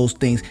about those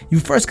things, you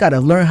first got to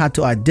learn how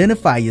to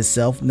identify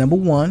yourself. Number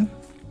one.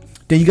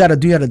 Then you got to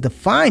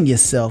define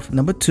yourself,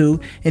 number two,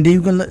 and then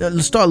you're gonna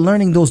start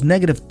learning those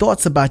negative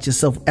thoughts about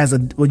yourself as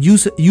a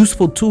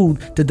useful tool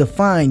to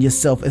define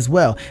yourself as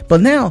well.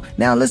 But now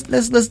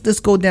let's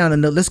go down a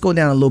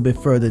little bit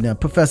further. Now,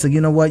 Professor, you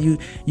know what,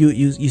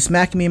 you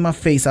smacking me in my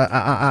face.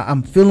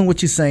 I'm feeling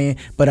what you're saying,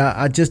 but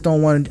I just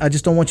don't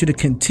want you to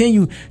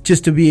continue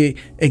just to be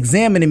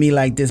examining me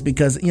like this,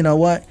 because you know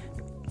what,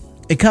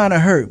 it kind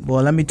of hurt.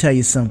 Boy, let me tell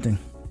you something.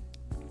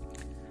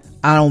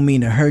 I don't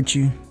mean to hurt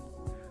you.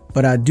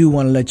 But I do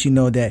want to let you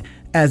know that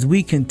as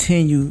we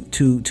continue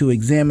to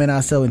examine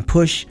ourselves and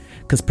push,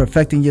 because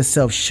perfecting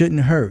yourself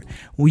shouldn't hurt.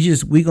 We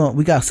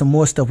got some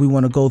more stuff we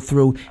want to go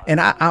through, and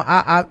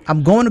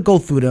I'm going to go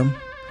through them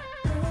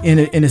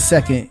in a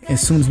second as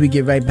soon as we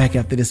get right back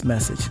after this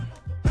message.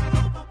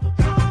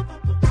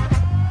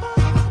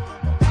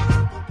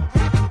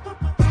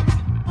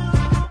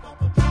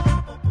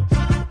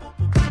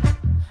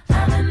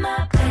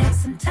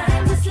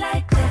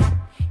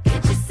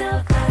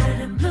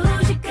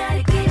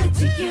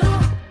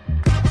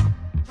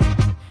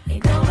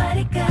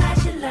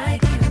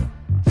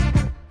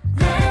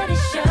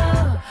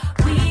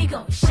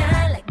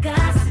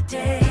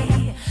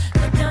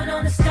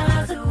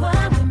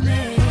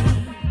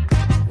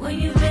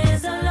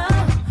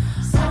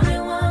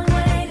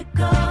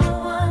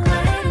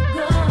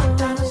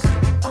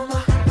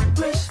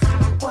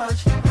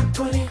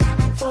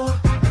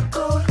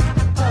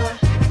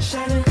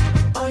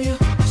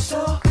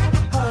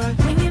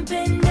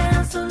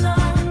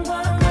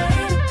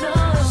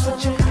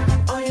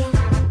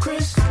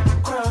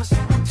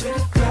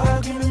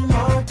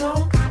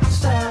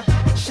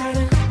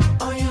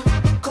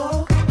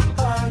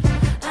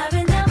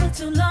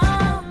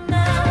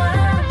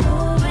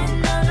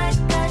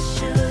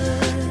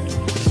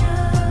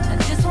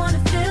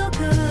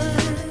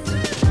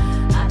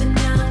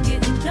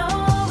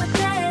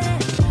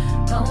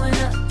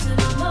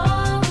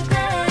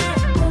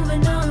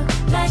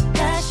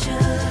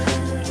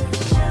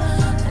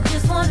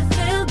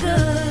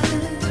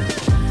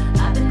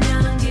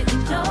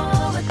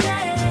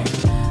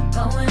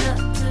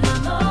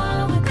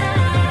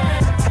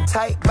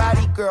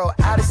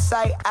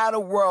 Out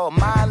of world,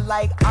 mind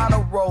like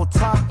honor roll,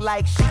 talk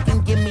like she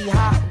can get me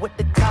hot with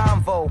the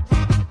convo.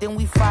 Then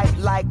we fight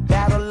like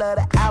Battle of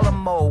the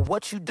Alamo.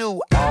 What you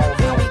do? Oh,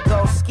 here we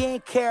go. Skin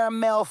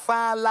caramel,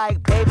 fine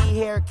like baby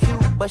hair,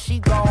 cute, but she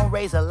gon'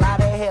 raise a lot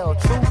of hell.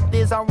 Truth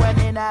is, I'm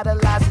running out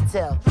of lies to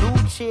tell.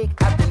 New chick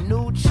after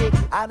new chick,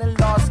 I done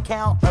lost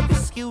count of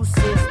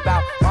excuses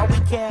about why we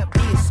can't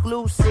be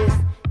exclusive.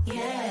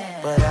 Yeah,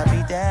 but I'll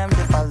be damned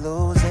if I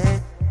lose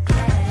it.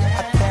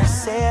 I can't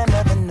say I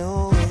never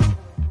knew it.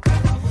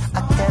 I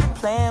kept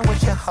playing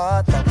with your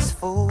heart, that was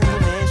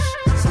foolish.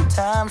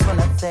 Sometimes when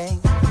I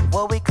think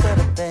what we could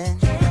have been,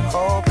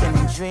 hoping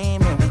and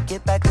dreaming we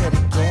get back good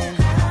again.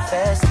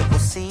 Festival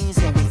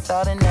season, we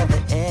thought it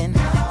never end.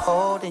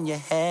 Holding your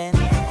hand,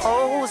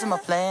 holes in my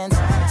plans,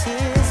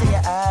 tears in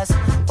your eyes.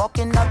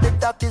 Walking out the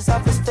doctor's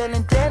office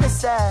feeling dead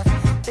inside.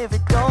 Baby,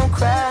 don't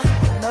cry,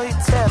 I know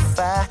you're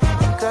terrified.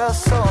 And girl,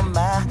 so am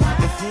I.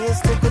 But here's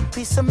the good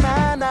peace of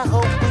mind, I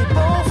hope we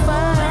both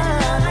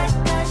find. Like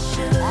I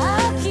should.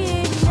 I'll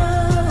keep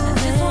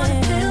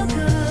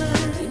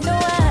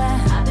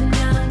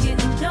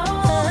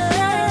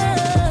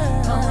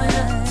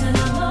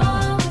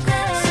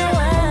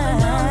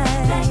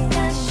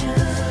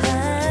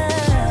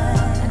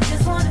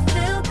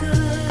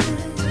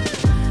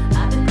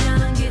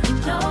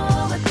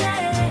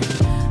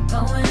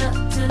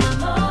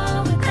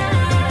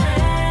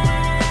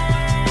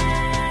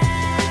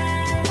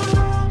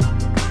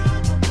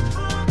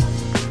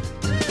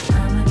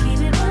I'ma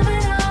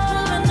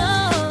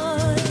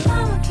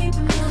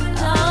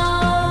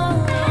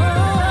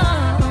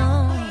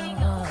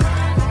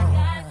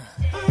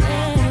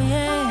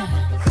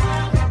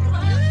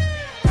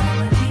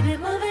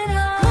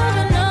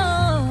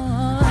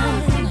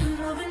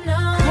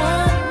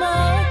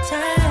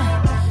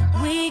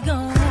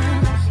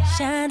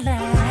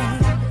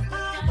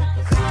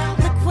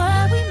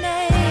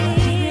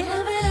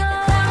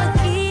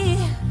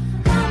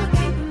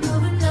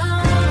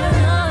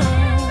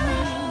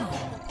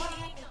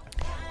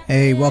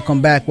Hey,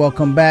 welcome back. That's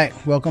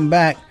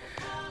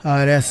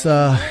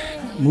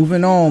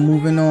moving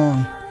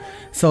on.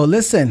 So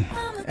listen,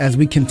 as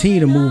we continue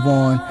to move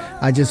on,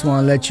 I just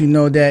want to let you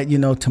know that,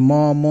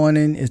 tomorrow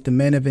morning is the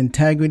Men of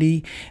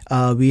Integrity.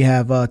 We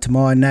have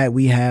tomorrow night,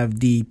 we have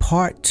the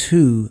part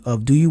 2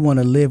 of Do You Want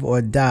to Live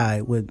or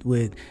Die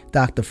with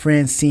Dr.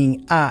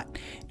 Francine Ott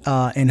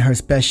and her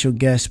special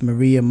guest,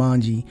 Maria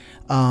Manji.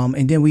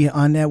 And then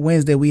on that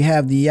Wednesday, we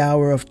have the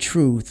Hour of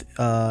Truth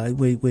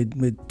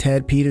with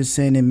Ted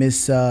Peterson and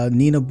Miss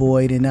Nina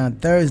Boyd. And on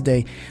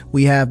Thursday,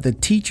 we have the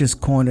Teachers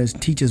Corners,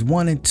 Teachers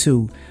 1 and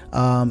 2.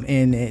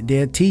 And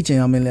they're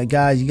teaching. I mean,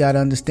 guys, you got to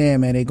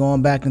understand, man, they're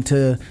going back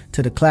into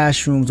the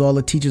classrooms. All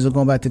the teachers are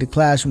going back to the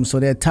classrooms. So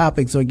their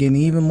topics are getting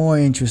even more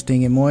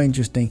interesting and more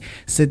interesting.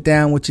 Sit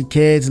down with your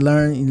kids,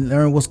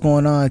 learn what's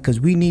going on, because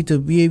we need to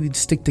be able to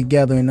stick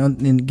together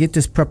and get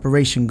this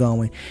preparation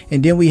going.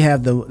 And then we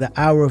have the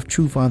Hour of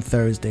Truth on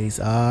Thursdays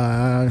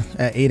at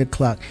 8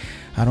 o'clock.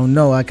 I don't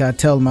know. I gotta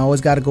tell them I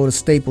always gotta go to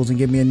Staples and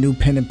get me a new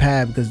pen and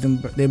pad, because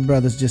them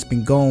brothers just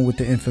been going with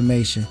the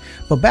information.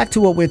 But back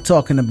to what we're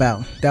talking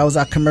about. That was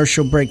our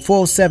commercial break.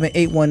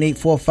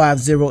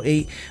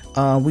 407-818-4508.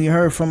 We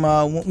heard from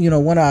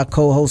one of our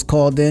co-hosts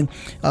called in.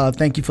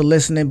 Thank you for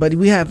listening. But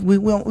we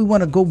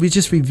want to go. We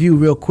just review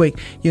real quick.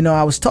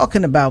 I was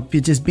talking about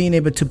just being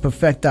able to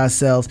perfect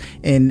ourselves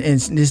and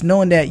just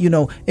knowing that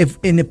if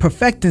in the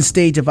perfecting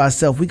stage of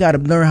ourselves, we got to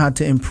learn how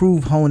to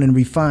improve, hone, and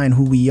refine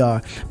who we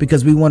are,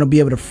 because we want to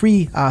be able to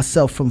free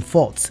ourselves from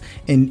faults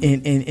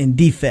and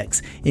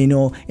defects.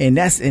 And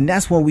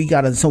that's what we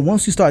got to. So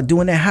once we start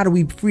doing that, how do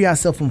we free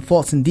ourselves from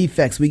faults and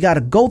defects? We got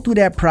to go through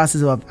that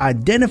process of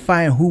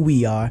identifying who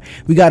we are.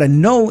 We got to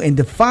know and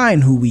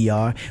define who we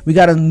are. We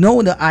got to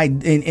know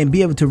and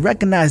be able to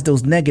recognize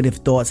those negative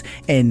thoughts.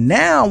 And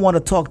now I want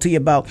to talk to you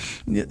about,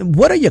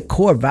 what are your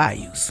core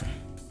values?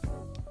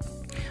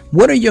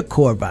 What are your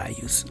core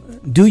values?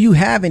 Do you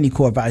have any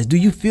core values? Do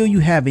you feel you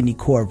have any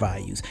core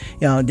values?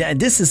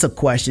 This is a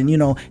question,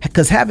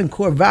 because having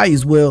core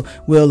values will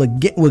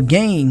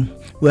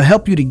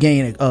help you to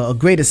gain a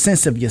greater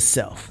sense of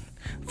yourself.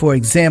 For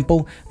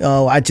example,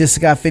 I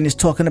just got finished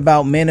talking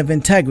about men of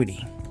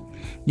integrity.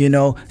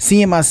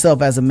 Seeing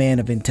myself as a man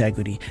of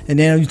integrity. And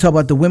then you talk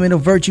about the women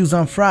of virtues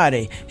on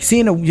Friday.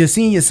 You're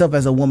seeing yourself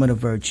as a woman of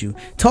virtue.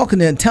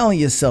 Talking and telling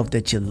yourself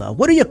that you love.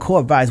 What are your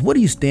core values? What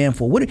do you stand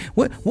for?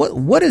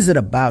 What is it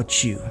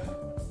about you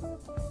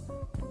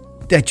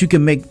that you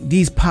can make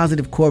these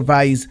positive core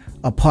values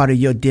a part of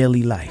your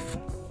daily life?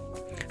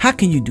 How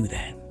can you do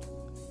that?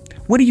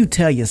 What do you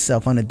tell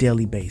yourself on a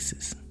daily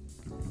basis?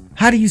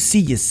 How do you see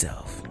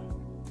yourself?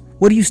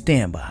 What do you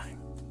stand by?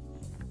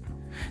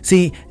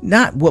 See,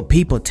 not what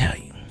people tell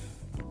you.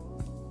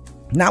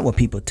 Not what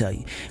people tell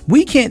you.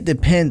 We can't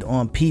depend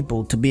on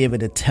people to be able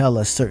to tell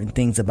us certain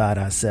things about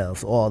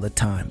ourselves all the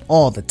time.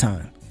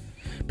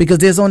 Because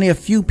there's only a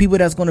few people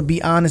that's going to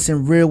be honest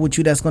and real with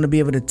you, that's going to be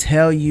able to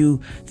tell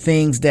you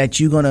things that's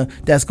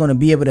going to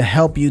be able to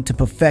help you to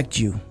perfect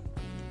you.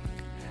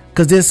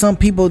 Because there's some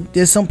people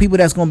that's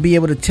going to be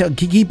able to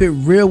keep it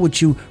real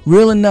with you,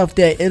 real enough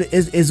that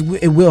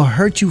it will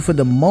hurt you for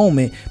the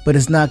moment, but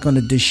it's not going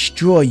to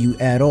destroy you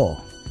at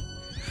all.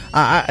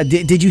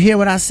 Did you hear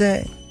what I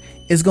said?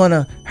 It's going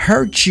to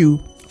hurt you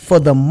for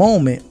the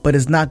moment, but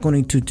it's not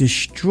going to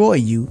destroy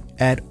you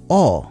at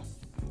all.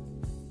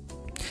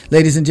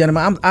 Ladies and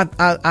gentlemen,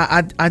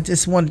 I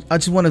just want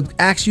to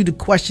ask you the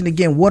question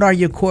again. What are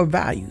your core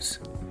values?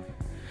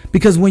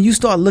 Because when you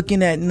start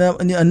looking at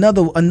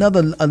another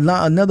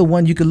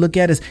one you can look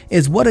at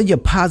is what are your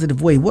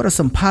positive ways? What are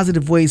some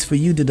positive ways for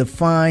you to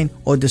define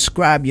or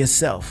describe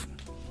yourself?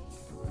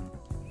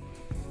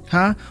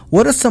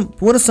 What are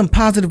some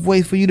positive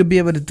ways for you to be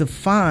able to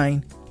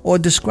define or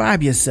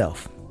describe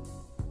yourself?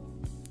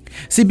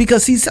 See,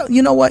 because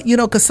you know what,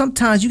 because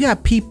sometimes you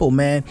got people,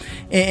 man,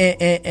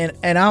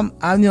 and I'm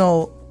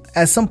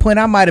at some point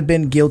I might have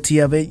been guilty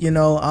of it,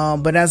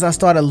 but as I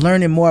started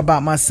learning more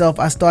about myself,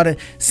 I started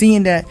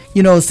seeing that,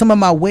 some of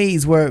my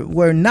ways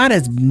were not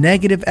as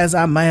negative as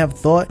I might have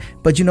thought,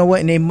 but you know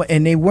what,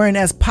 and they weren't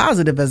as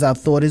positive as I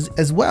thought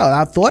as well.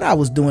 I thought I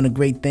was doing a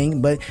great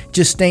thing, but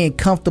just staying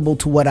comfortable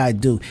to what I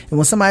do. And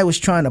when somebody was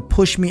trying to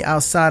push me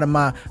outside of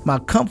my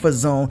comfort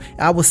zone,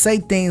 I would say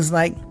things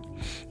like,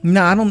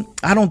 no,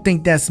 I don't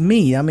think that's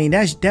me. I mean,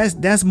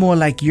 that's more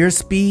like your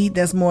speed.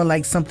 That's more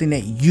like something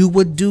that you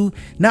would do,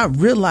 not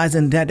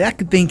realizing that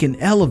thing can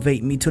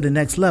elevate me to the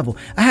next level.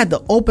 I had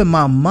to open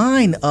my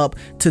mind up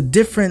to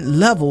different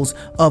levels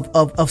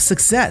of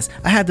success.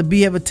 I had to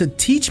be able to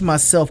teach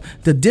myself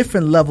the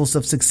different levels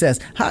of success.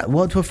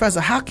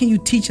 Professor, how can you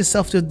teach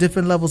yourself the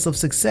different levels of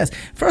success?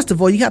 First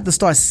of all, you have to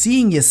start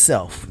seeing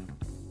yourself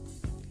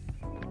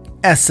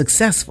as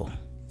successful.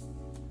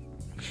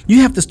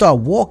 You have to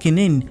start walking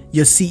in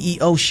your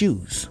CEO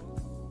shoes.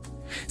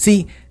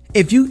 See,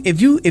 if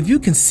you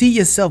can see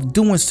yourself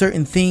doing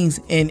certain things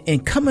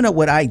and coming up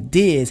with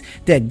ideas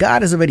that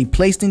God has already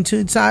placed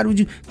inside of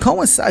you,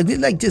 coincide,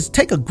 like just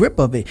take a grip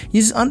of it.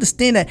 You just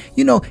understand that,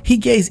 he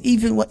gave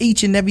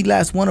each and every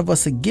last one of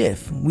us a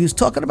gift. We was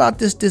talking about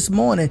this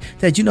morning,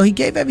 that he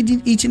gave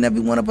each and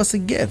every one of us a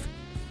gift,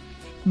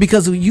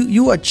 because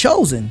you are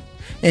chosen,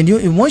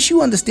 and once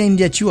you understand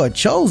that you are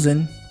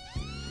chosen.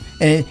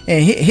 And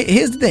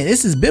here's the thing,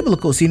 this is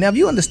biblical. See, now if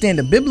you understand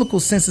the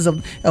biblical senses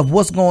of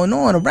what's going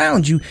on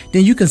around you,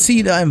 then you can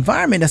see the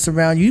environment that's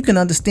around you. You can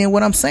understand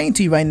what I'm saying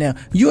to you right now.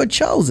 You are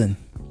chosen.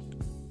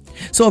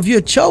 So if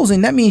you're chosen,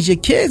 that means your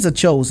kids are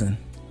chosen.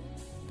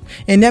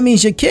 And that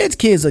means your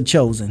kids are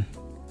chosen.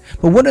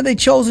 But what are they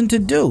chosen to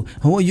do?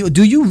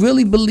 Do you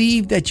really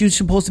believe that you're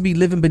supposed to be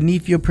living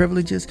beneath your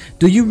privileges?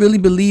 Do you really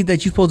believe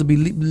that you're supposed to be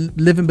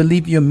living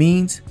beneath your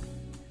means?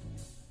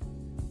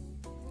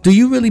 Do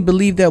you really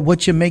believe that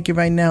what you're making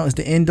right now is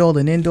the end all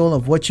and end all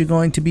of what you're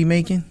going to be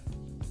making?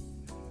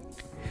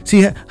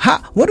 See,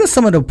 what are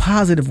some of the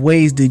positive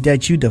ways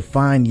that you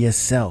define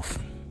yourself?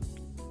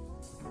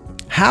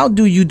 How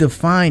do you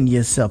define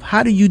yourself?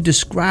 How do you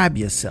describe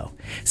yourself?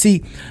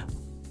 See,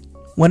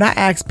 when I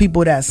ask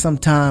people that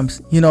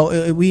sometimes,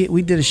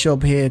 we did a show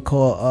up here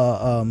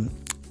called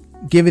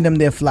giving them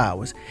their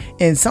flowers,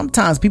 and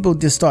sometimes people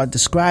just start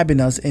describing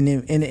us, and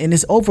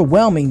it's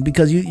overwhelming,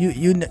 because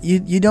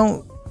you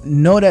don't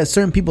know that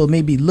certain people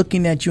may be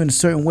looking at you in a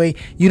certain way.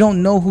 You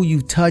don't know who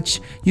you touch.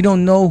 You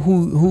don't know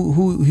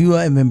who you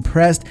have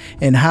impressed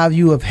and how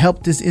you have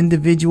helped this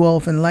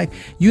individual in life.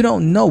 You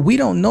don't know. We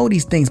don't know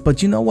these things.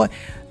 But you know what?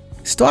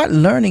 Start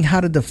learning how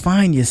to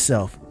define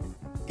yourself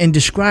and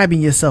describing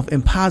yourself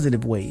in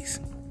positive ways.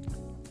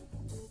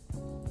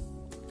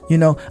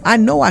 I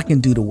know I can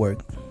do the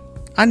work.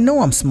 I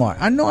know I'm smart.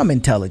 I know I'm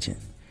intelligent.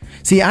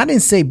 See, I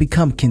didn't say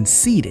become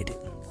conceited.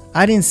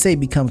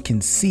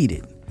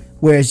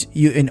 Whereas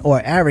or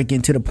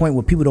arrogant to the point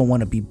where people don't want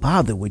to be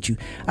bothered with you.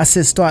 I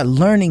said start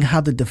learning how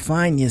to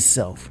define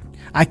yourself.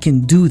 I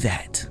can do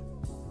that.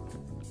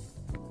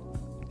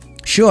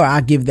 Sure,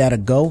 I'll give that a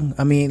go.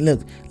 I mean,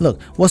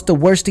 look, what's the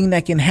worst thing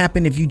that can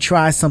happen if you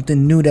try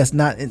something new that's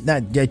not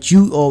that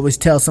you always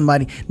tell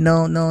somebody,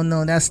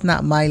 no, that's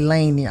not my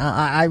lane.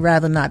 I'd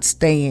rather not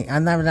stay.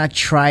 I'd rather not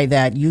try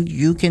that.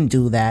 You can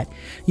do that.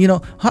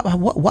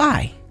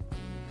 Why?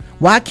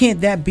 Why can't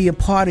that be a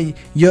part of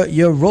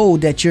your road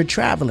that you're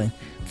traveling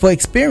for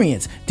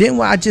experience? Then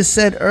what I just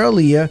said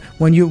earlier,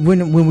 when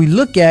we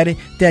look at it,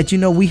 that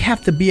we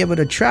have to be able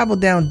to travel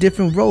down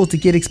different roads to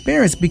get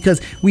experience,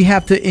 because we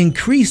have to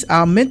increase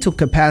our mental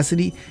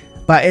capacity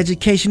by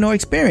educational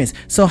experience.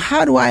 So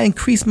how do I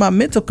increase my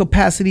mental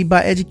capacity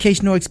by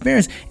educational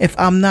experience if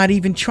I'm not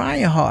even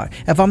trying hard?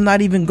 If I'm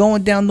not even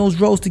going down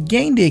those roads to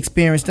gain the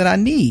experience that I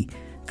need?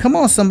 Come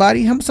on,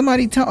 somebody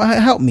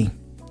help me.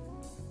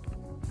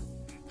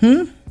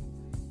 You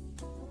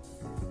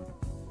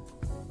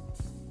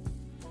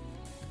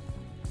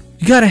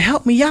gotta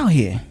help me out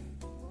here.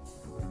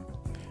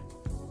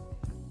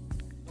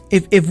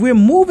 If we're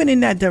moving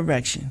in that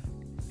direction,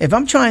 if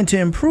I'm trying to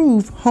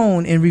improve,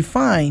 hone, and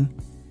refine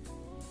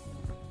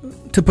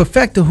to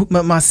perfect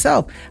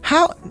myself,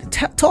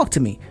 talk to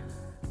me.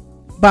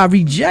 By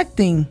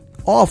rejecting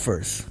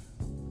offers,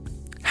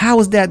 how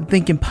is that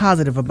thinking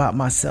positive about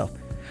myself?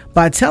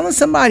 By telling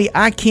somebody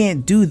I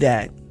can't do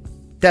that,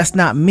 that's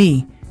not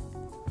me.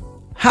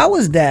 How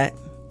is that?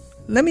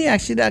 Let me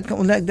ask you that.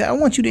 I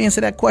want you to answer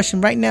that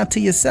question right now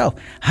to yourself.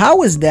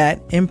 How is that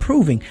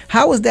improving?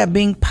 How is that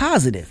being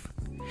positive?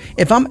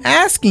 If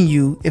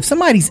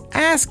somebody's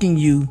asking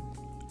you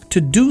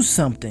to do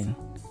something,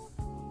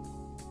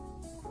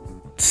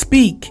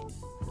 speak,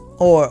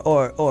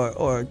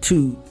 or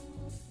to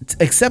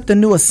accept a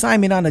new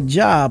assignment on a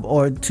job,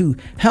 or to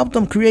help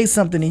them create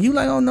something, and you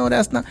like, oh no,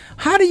 that's not.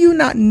 How do you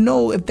not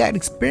know if that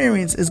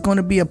experience is going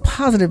to be a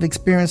positive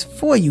experience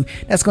for you,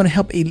 that's going to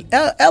help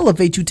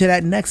elevate you to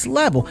that next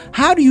level?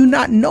 How do you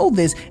not know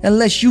this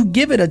unless you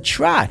give it a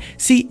try?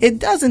 See, it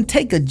doesn't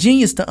take a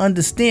genius to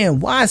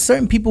understand why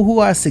certain people who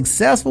are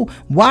successful,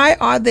 why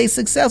are they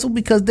successful?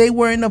 Because they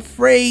weren't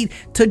afraid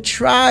to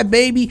try,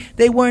 baby.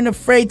 They weren't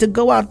afraid to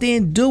go out there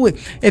and do it.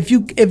 If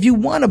you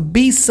want to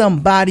be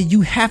somebody,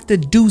 you have to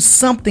do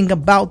something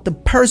about the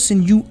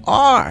person you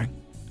are.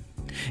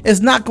 It's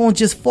not going to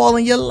just fall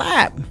in your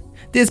lap.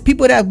 There's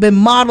people that have been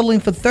modeling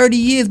for 30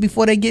 years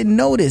before they get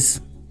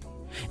noticed,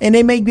 and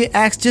they may be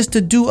asked just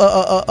to do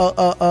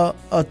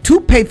a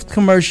toothpaste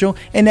commercial,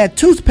 and that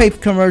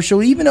toothpaste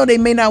commercial, even though they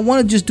may not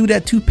want to just do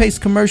that toothpaste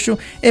commercial,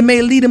 it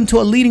may lead them to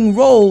a leading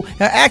role,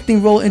 an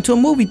acting role into a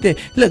movie thing.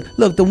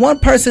 Look, the one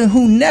person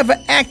who never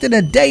acted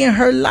a day in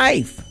her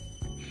life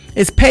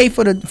is paid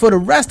for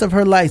the rest of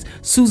her life.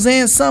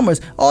 Suzanne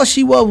Summers, all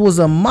she was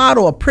a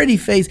model, a pretty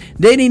face.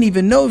 They didn't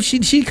even know if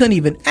she couldn't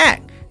even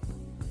act.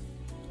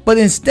 But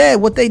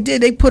instead, what they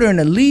did, they put her in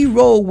a lead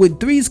role with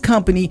Three's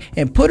Company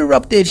and put her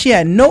up there. She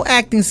had no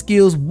acting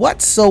skills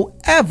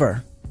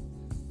whatsoever.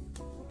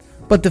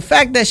 But the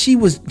fact that she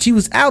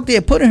was out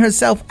there putting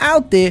herself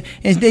out there,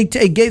 and they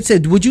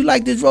said, "Would you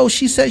like this role?"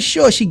 She said,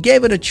 "Sure." She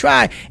gave it a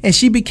try, and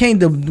she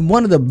became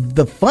one of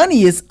the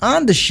funniest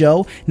on the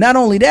show. Not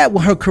only that,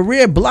 well, her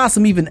career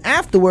blossomed even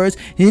afterwards,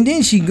 and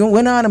then she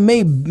went on and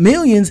made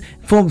millions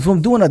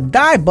from doing a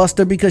dive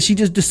buster because she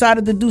just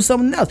decided to do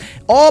something else.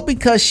 All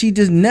because she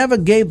just never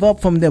gave up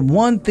from the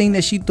one thing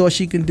that she thought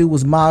she could do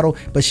was model,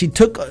 but she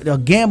took a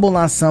gamble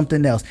on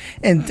something else.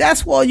 And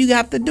that's all you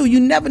have to do.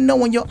 You never know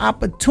when your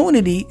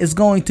opportunity is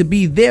going to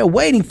be there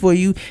waiting for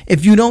you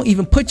if you don't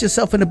even put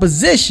yourself in a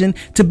position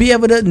to be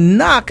able to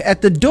knock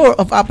at the door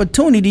of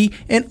opportunity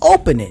and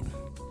open it.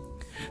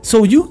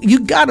 So you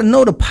got to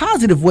know the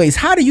positive ways.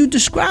 How do you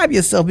describe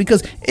yourself?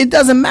 Because it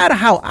doesn't matter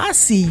how I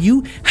see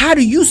you. How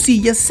do you see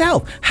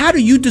yourself? How do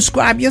you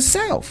describe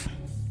yourself?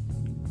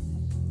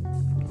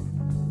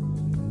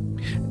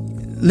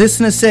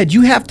 Listener said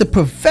you have to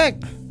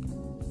perfect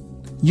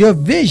your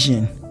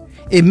vision.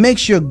 It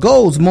makes your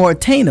goals more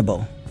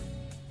attainable.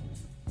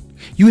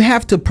 You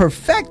have to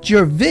perfect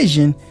your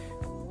vision.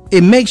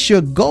 It makes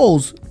your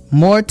goals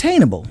more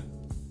attainable.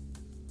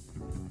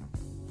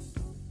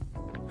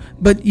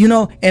 But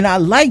and I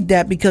like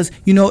that because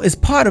it's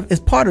part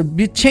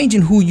of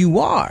changing who you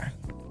are.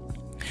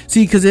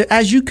 See, because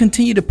as you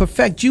continue to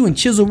perfect you and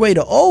chisel away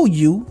the old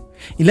you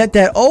let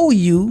that old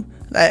you,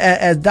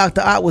 as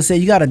Dr. Ott would say,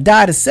 you got to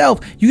die to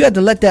self. You got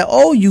to let that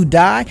old you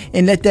die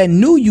and let that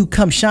new you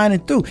come shining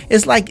through.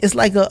 It's like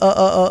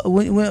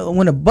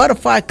when a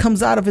butterfly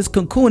comes out of its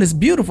cocoon, it's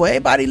beautiful.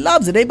 Everybody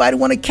loves it. Everybody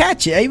want to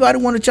catch it. Everybody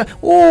want to try.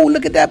 Oh,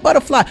 look at that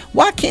butterfly.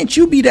 Why can't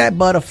you be that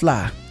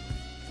butterfly?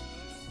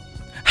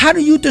 How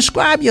do you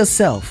describe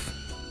yourself?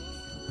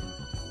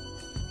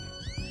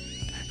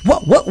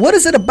 What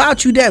is it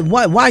about you that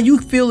why you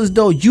feel as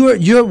though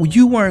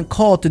you weren't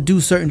called to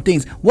do certain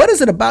things? What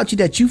is it about you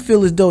that you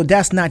feel as though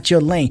that's not your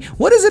lane?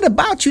 What is it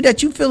about you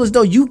that you feel as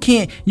though you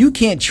can't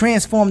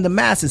transform the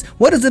masses?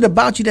 What is it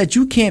about you that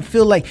you can't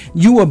feel like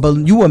you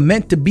were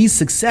meant to be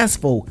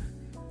successful?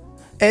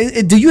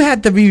 Do you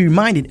have to be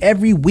reminded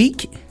every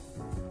week?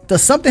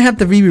 Does something have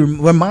to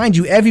remind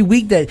you every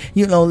week that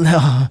you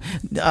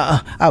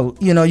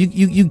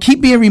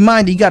keep being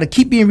reminded? You got to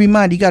keep being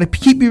reminded. You got to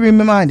keep being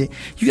reminded.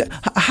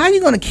 How are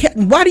you going to?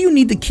 Why do you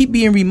need to keep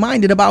being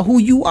reminded about who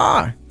you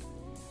are?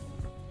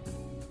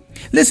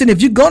 Listen,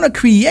 if you're going to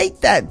create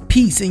that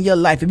peace in your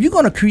life, if you're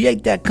going to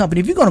create that company,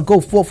 if you're going to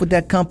go forth with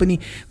that company,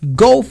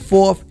 go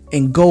forth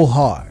and go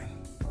hard.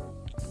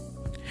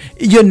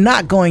 You're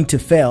not going to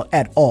fail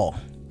at all.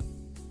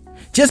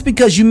 Just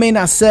because you may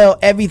not sell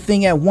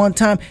everything at one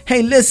time,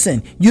 hey,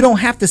 listen, you don't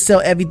have to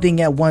sell everything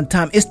at one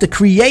time. It's the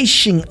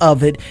creation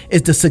of it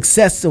is the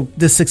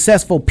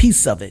successful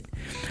piece of it.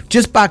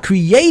 Just by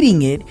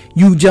creating it,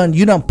 you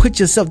don't put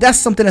yourself. That's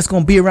something that's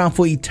going to be around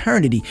for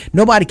eternity.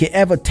 Nobody can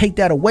ever take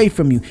that away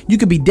from you. You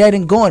could be dead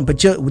and gone,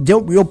 but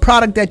your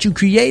product that you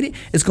created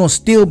is going to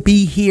still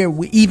be here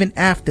even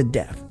after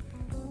death.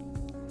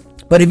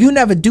 But if you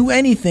never do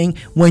anything,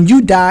 when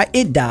you die,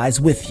 it dies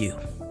with you.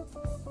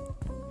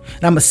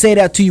 And I'm going to say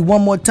that to you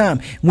one more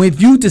time. When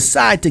you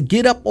decide to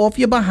get up off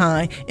your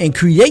behind and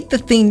create the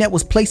thing that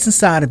was placed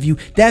inside of you,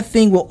 that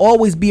thing will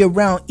always be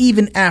around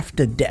even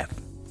after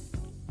death.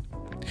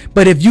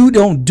 But if you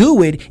don't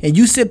do it and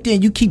you sit there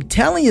and you keep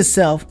telling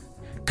yourself,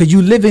 because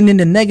you're living in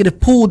the negative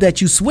pool that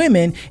you swim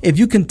in, if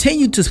you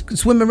continue to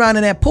swim around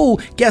in that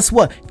pool, guess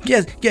what?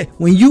 Guess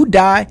when you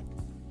die,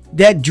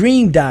 that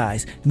dream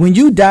dies. When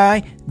you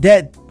die,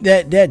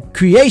 that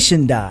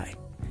creation dies.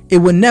 It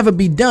will never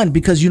be done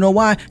because you know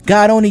why?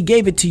 God only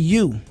gave it to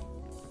you.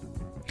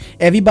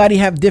 Everybody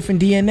have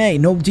different DNA.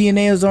 No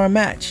DNAs are a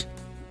match.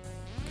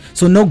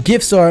 So no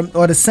gifts are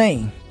the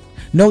same.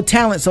 No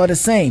talents are the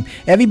same.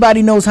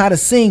 Everybody knows how to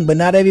sing, but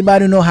not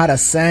everybody knows how to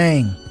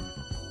sing.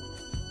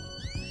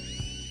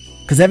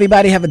 Because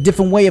everybody have a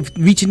different way of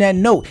reaching that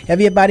note.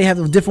 Everybody have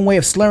a different way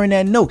of slurring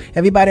that note.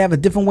 Everybody have a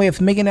different way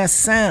of making that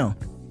sound.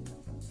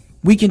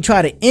 We can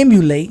try to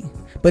emulate,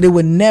 but it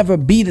would never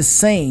be the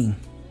same.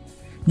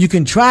 You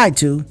can try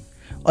to,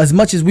 as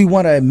much as we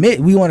want to admit,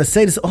 we want to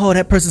say this, oh,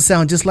 that person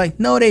sounds just like,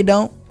 no, they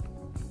don't.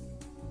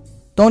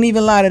 Don't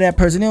even lie to that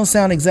person. They don't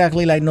sound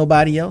exactly like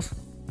nobody else.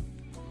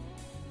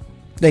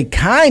 They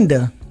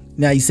kinda,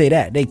 now you say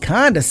that, they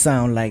kinda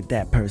sound like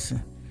that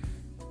person.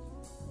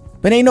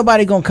 But ain't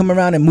nobody gonna come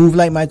around and move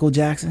like Michael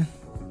Jackson.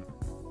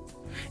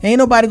 Ain't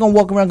nobody gonna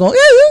walk around going,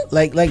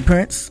 like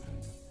Prince.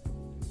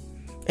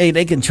 Hey,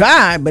 they can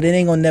try, but it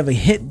ain't gonna never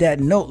hit that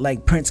note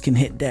like Prince can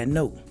hit that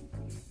note.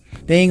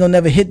 They ain't gonna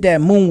never hit that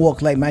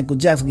moonwalk like Michael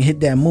Jackson can hit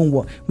that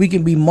moonwalk. We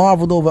can be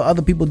marveled over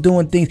other people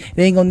doing things.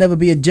 They ain't gonna never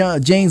be a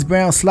James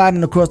Brown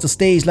sliding across the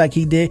stage like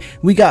he did.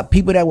 We got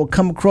people that will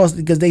come across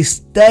because they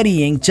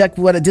studying.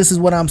 This is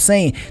what I'm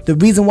saying. The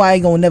reason why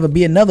ain't gonna never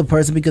be another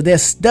person because they're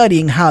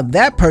studying how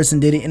that person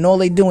did it, and all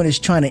they doing is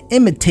trying to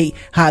imitate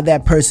how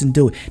that person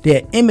do it.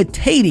 They're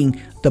imitating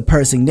the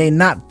person. They're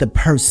not the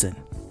person.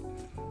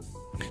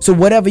 So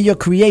whatever your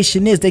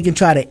creation is, they can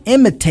try to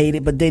imitate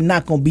it, but they're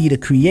not going to be the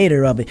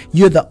creator of it.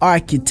 You're the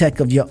architect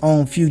of your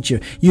own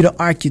future. You're the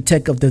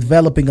architect of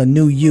developing a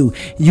new you.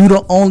 You're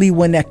the only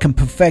one that can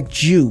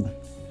perfect you.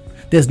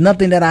 There's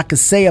nothing that I can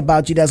say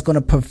about you that's going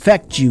to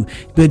perfect you.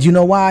 But you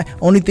know why?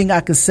 Only thing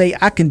I can say,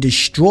 I can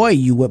destroy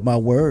you with my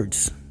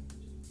words.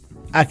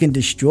 I can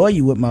destroy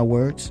you with my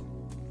words.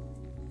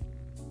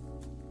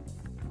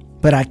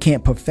 But I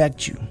can't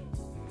perfect you.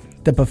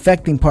 The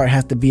perfecting part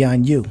has to be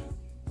on you.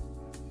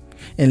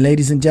 And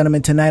ladies and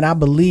gentlemen, tonight I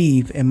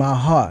believe in my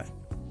heart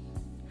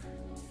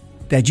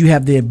that you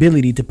have the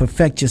ability to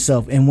perfect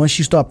yourself. And once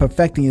you start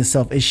perfecting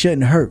yourself, it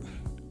shouldn't hurt.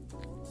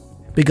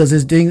 Because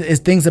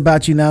it's things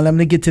about you now. Let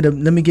me get to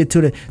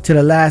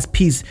the last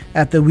piece.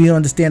 After we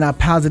understand our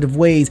positive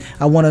ways,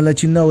 I want to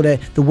let you know that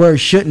the word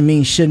shouldn't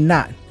mean should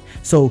not.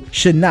 So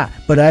should not.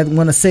 But I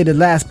want to say the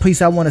last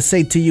piece I want to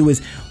say to you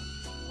is,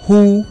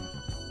 who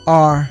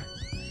are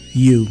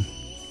you?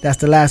 That's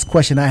the last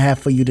question I have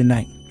for you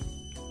tonight.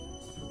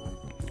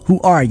 Who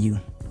are you?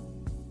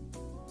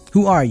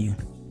 Who are you?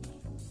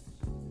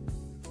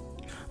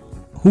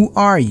 Who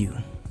are you?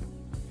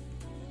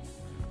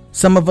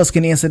 Some of us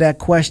can answer that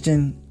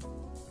question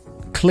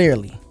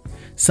clearly.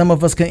 Some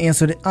of us can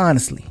answer it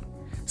honestly.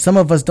 Some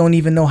of us don't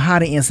even know how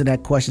to answer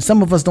that question.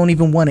 Some of us don't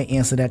even want to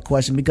answer that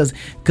question because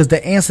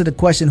to answer the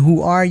question,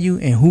 who are you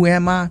and who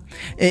am I,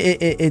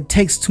 it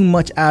takes too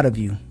much out of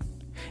you.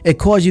 It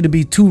causes you to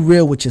be too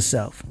real with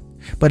yourself.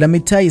 But let me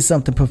tell you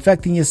something,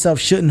 perfecting yourself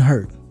shouldn't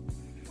hurt.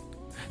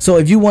 So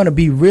if you want to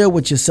be real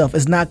with yourself,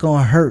 it's not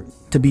going to hurt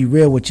to be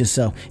real with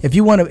yourself. If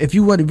you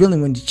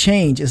really want to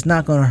change, it's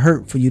not going to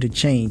hurt for you to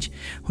change.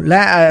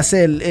 Like I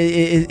said,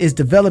 it's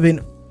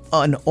developing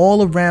an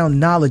all-around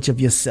knowledge of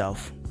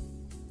yourself.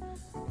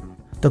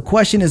 The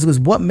question is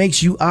what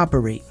makes you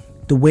operate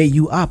the way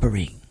you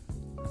operate?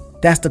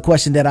 That's the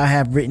question that I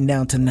have written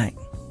down tonight.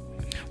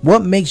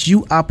 What makes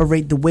you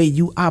operate the way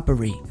you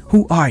operate?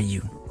 Who are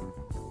you?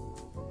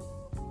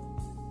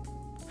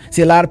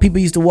 See, a lot of people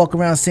used to walk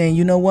around saying,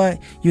 you know what?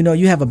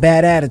 You have a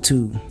bad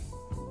attitude.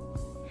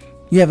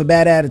 You have a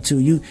bad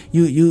attitude.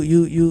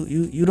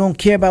 You don't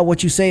care about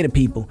what you say to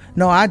people.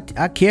 No, I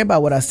care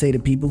about what I say to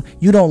people.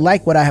 You don't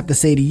like what I have to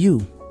say to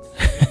you.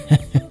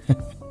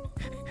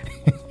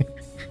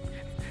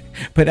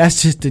 But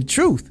that's just the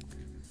truth.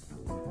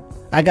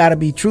 I gotta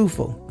be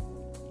truthful.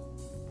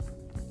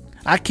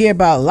 I care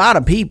about a lot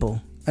of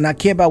people, and I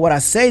care about what I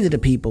say to the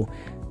people,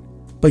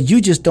 but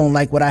you just don't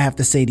like what I have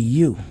to say to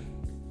you.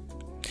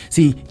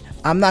 See,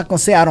 I'm not gonna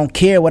say I don't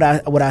care what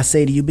I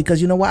say to you,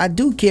 because you know what? I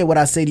do care what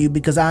I say to you,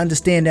 because I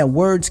understand that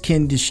words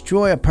can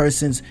destroy a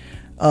person's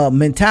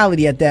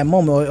mentality at that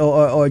moment,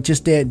 or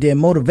just their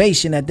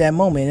motivation at that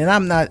moment. And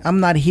I'm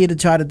not here to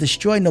try to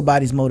destroy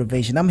nobody's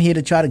motivation. I'm here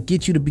to try to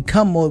get you to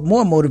become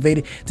more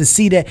motivated, to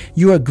see that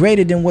you are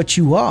greater than what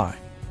you are.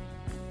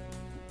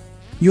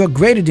 You are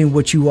greater than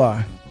what you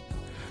are.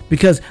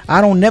 Because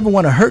I don't never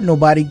want to hurt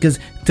nobody, because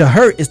to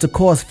hurt is to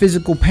cause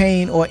physical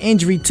pain or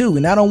injury too.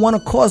 And I don't want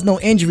to cause no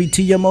injury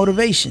to your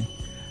motivation.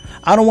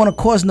 I don't want to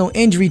cause no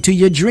injury to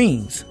your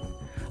dreams.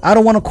 I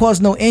don't want to cause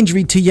no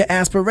injury to your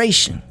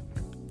aspiration.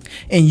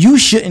 And you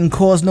shouldn't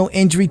cause no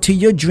injury to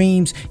your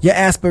dreams, your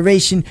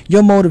aspiration,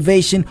 your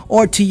motivation,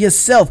 or to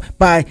yourself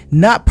by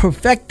not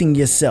perfecting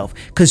yourself.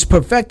 Because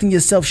perfecting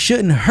yourself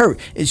shouldn't hurt.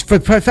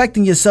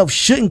 Perfecting yourself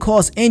shouldn't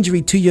cause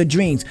injury to your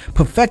dreams.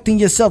 Perfecting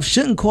yourself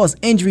shouldn't cause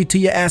injury to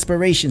your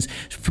aspirations.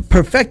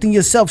 Perfecting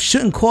yourself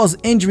shouldn't cause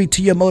injury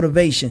to your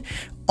motivation.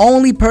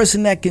 Only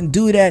person that can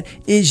do that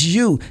is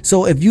you.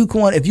 So if you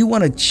want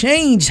to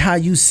change how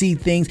you see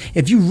things,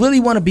 if you really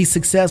want to be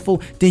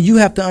successful, then you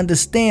have to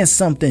understand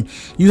something.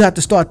 You have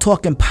to start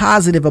talking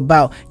positive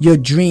about your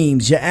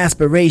dreams, your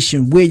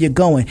aspiration, where you're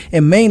going,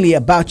 and mainly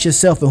about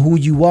yourself and who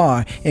you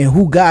are and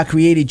who God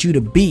created you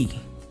to be.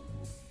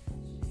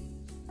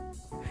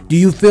 Do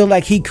you feel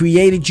like He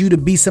created you to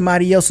be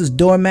somebody else's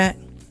doormat?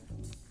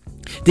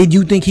 Did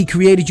you think He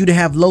created you to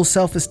have low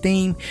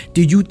self-esteem?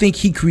 Did you think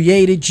He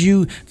created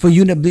you for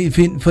you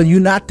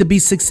not to be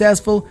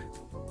successful?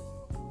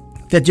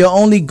 That your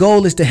only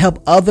goal is to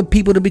help other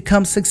people to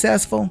become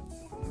successful?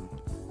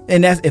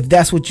 And if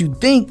that's what you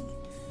think,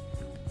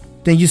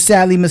 then you're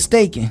sadly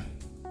mistaken.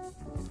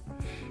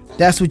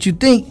 That's what you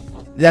think.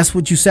 That's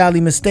what you're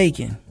sadly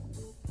mistaken.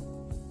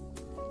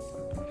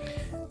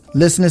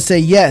 Listeners say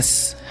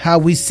yes. How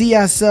we see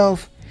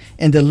ourselves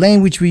and the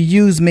language we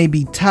use may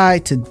be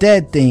tied to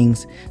dead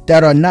things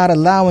that are not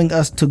allowing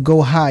us to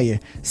go higher.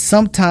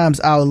 Sometimes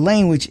our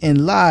language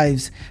and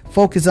lives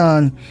focus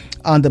on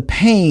the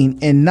pain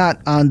and not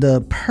on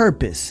the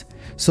purpose.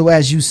 So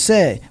as you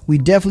said, we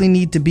definitely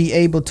need to be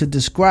able to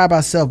describe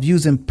ourselves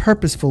using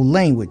purposeful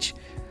language.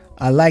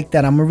 I like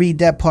that. I'm going to read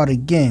that part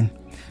again.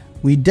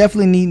 We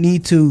definitely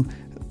need to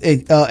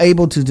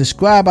able to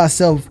describe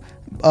ourselves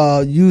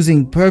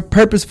using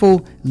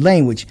purposeful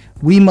language.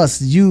 We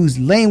must use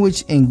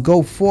language and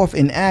go forth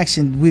in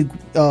action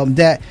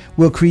that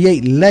will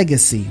create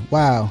legacy.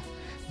 Wow.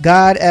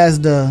 God,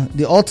 as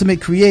the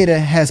ultimate creator,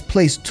 has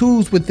placed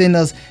tools within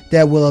us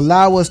that will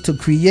allow us to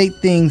create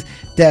things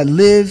that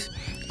live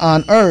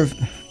on earth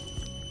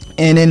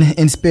and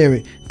in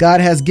spirit.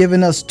 God has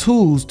given us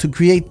tools to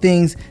create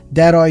things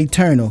that are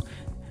eternal.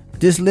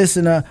 This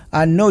listener,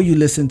 I know you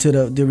listen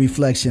to the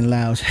Reflection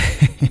Lounge.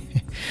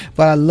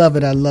 But I love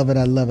it. I love it.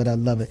 I love it. I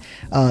love it.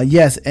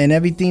 Yes, and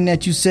everything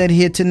that you said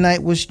here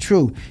tonight was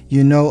true.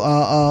 You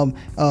know,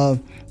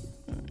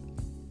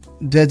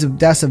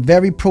 that's a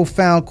very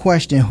profound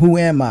question. Who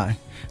am I?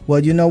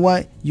 Well, you know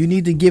what? You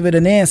need to give it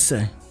an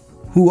answer.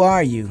 Who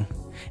are you?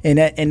 And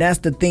that's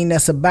the thing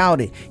that's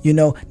about it. You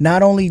know,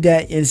 not only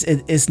that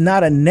it's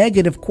not a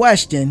negative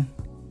question.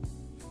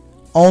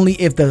 Only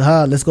if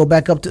let's go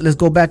back up.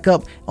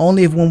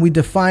 Only if when we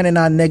define in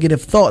our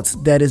negative thoughts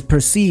that is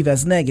perceived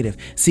as negative.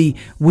 See,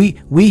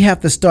 we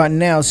have to start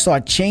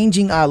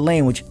changing our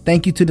language.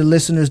 Thank you to the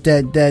listeners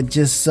that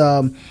just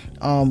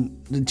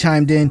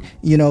chimed in,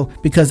 you know,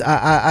 because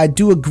I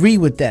do agree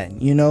with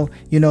that. You know,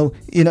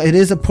 it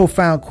is a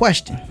profound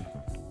question.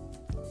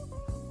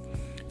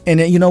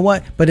 And you know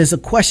what? But it's a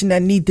question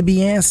that needs to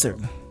be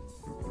answered.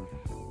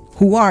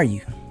 Who are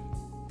you?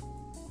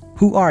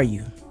 Who are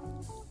you?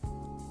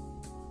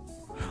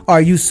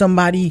 Are you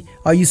somebody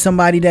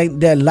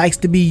that likes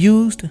to be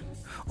used?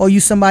 Or are you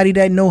somebody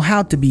that know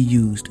how to be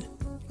used?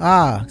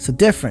 It's a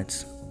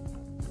difference.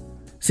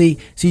 See,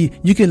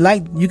 you can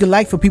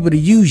like for people to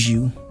use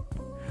you,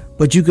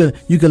 but you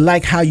could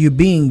like how you're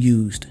being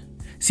used.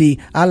 See,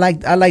 I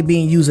like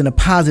being used in a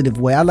positive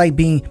way. I like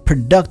being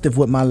productive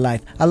with my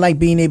life. I like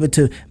being able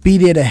to be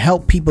there to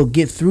help people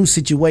get through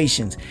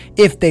situations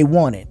if they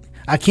want it.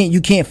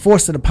 You can't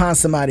force it upon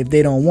somebody if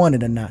they don't want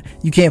it or not.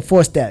 You can't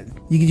force that.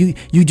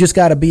 You just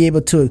got to be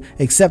able to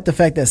accept the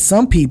fact that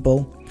some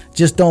people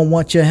just don't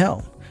want your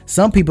help.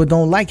 Some people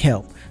don't like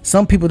help.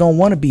 Some people don't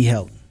want to be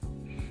helped.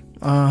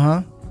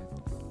 Some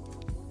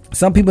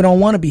people don't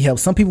want to be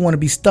helped. Some people want to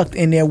be stuck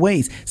in their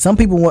ways. Some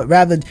people would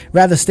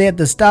rather stay at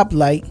the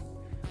stoplight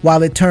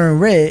while it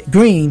turned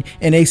green,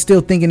 and they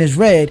still thinking it's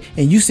red,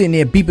 and you sitting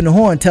there beeping the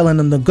horn telling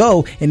them to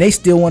go, and they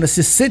still want to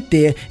just sit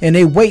there and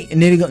they wait,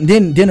 and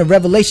then a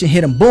revelation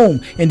hit them, boom,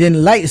 and then the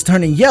light is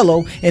turning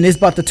yellow and it's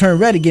about to turn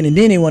red again, and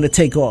then they want to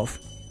take off.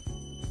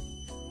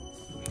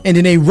 And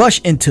then they rush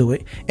into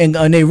it, and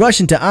they rush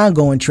into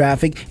ongoing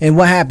traffic, and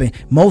what happened?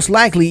 Most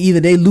likely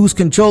either they lose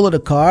control of the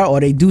car, or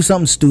they do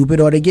something stupid,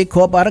 or they get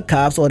caught by the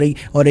cops, or they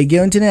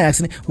get into an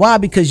accident. Why?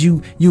 Because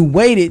you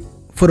waited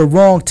for the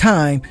wrong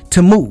time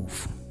to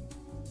move.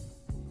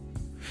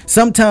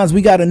 Sometimes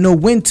we got to know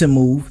when to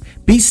move.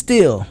 Be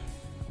still.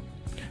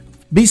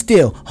 Be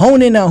still.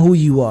 Hone in on who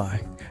you are.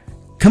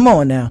 Come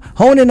on now.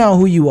 Hone in on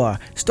who you are.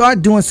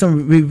 Start doing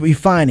some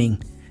refining.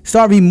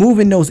 Start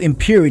removing those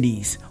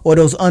impurities or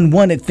those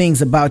unwanted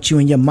things about you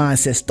in your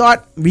mindset.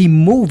 Start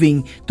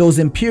removing those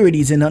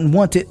impurities and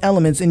unwanted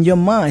elements in your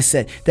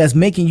mindset that's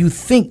making you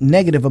think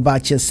negative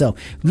about yourself.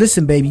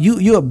 Listen, baby,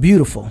 you're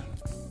beautiful.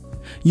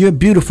 You're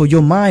beautiful.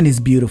 Your mind is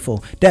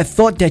beautiful. That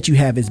thought that you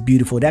have is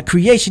beautiful. That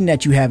creation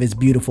that you have is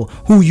beautiful.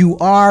 Who you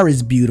are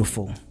is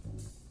beautiful.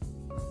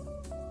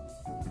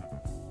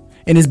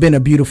 And it's been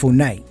a beautiful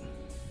night.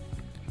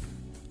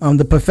 I'm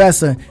the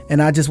professor, and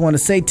I just want to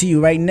say to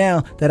you right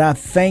now that I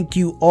thank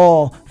you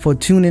all for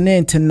tuning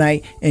in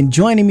tonight and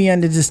joining me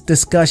under this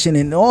discussion,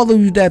 and all of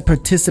you that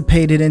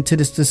participated into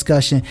this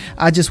discussion.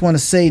 I just want to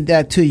say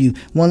that to you.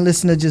 One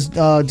listener just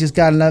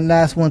got another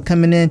last one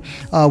coming in.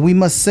 We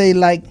must say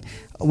like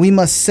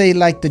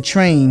the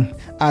train,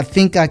 I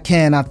think I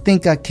can.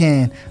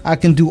 I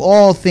can do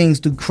all things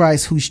through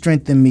Christ who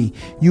strengthened me.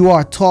 You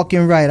are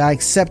talking right. I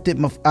accept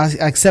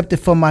it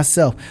for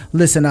myself.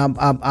 Listen,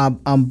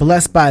 I'm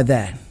blessed by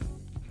that.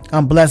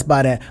 I'm blessed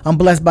by that. I'm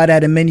blessed by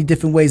that in many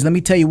different ways. Let me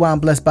tell you why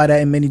I'm blessed by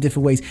that in many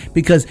different ways.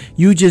 Because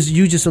you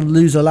just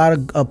lose a lot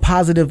of a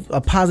positive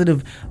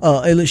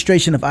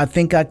illustration of I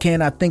think I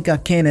can,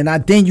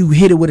 and then you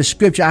hit it with a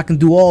scripture. I can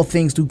do all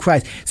things through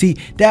Christ. See,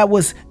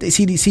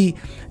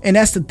 and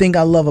that's the thing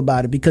I love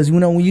about it. Because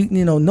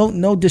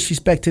no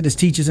disrespect to the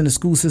teachers in the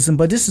school system,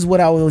 but this is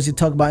what I always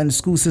talk about in the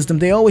school system.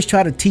 They always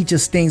try to teach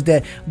us things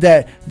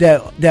that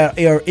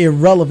are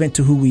irrelevant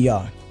to who we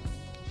are.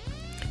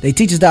 They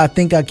teach us that I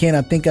think I can,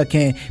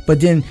 but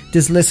then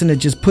this listener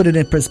just put it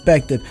in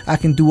perspective. I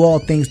can do all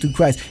things through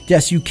Christ.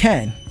 Yes, you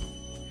can,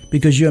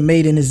 because you're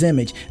made in his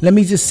image. Let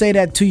me just say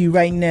that to you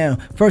right now.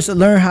 First,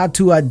 learn how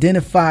to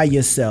identify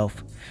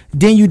yourself.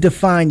 Then you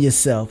define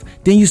yourself.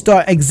 Then you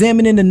start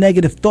examining the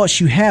negative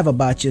thoughts you have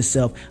about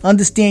yourself.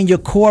 Understand your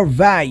core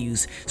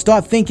values.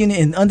 Start thinking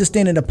and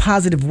understanding the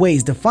positive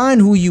ways. Define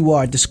who you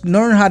are.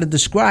 Learn how to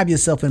describe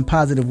yourself in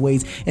positive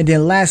ways. And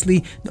then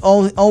lastly,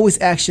 always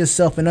ask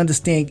yourself and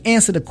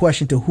answer the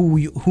question to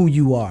who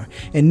you are,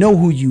 and know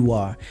who you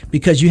are,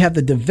 because you have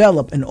to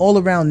develop an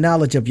all-around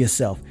knowledge of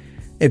yourself.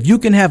 If you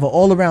can have an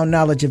all-around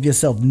knowledge of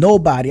yourself,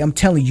 I'm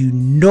telling you,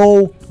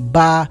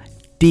 nobody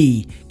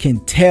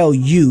can tell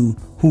you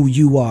who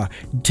you are.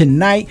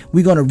 Tonight,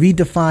 we're going to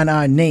redefine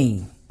our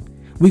name.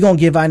 We're going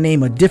to give our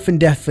name a different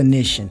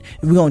definition.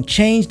 We're going to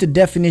change the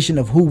definition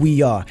of who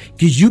we are,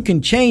 because you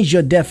can change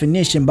your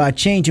definition by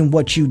changing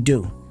what you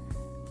do.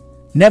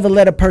 Never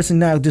let a person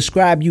now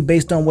describe you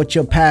based on what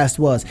your past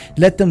was.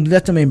 Let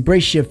them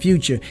embrace your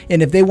future.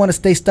 And if they want to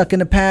stay stuck in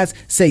the past,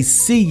 say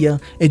see ya.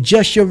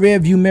 Adjust your rear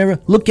view mirror.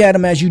 Look at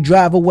them as you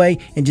drive away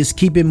and just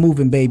keep it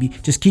moving, baby.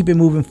 Just keep it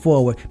moving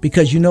forward.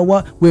 Because you know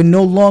what? We're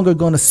no longer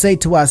going to say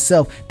to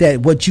ourselves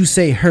that what you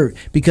say hurt.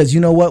 Because you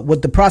know what?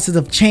 What the process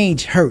of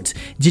change hurts.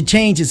 The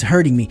change is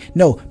hurting me.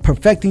 No,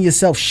 perfecting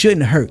yourself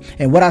shouldn't hurt.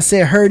 And what I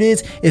said hurt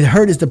is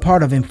the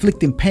part of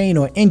inflicting pain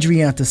or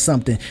injury onto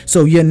something.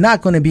 So you're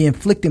not going to be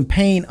inflicting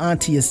pain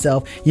onto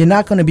yourself. You're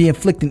not going to be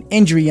inflicting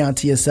injury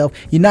onto yourself.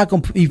 You're not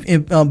going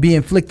to be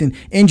inflicting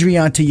injury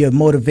onto your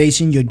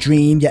motivation, your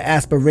dream, your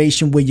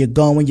aspiration, where you're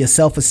going, your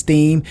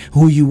self-esteem,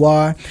 who you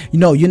are. You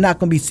know, you're not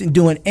going to be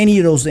doing any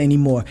of those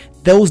anymore.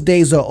 Those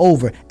days are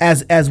over.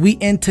 As we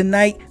end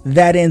tonight,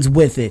 that ends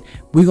with it.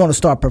 We're going to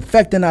start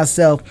perfecting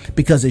ourselves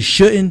because it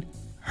shouldn't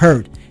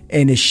hurt.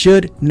 And it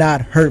should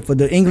not hurt. For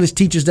the English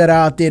teachers that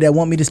are out there that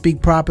want me to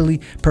speak properly,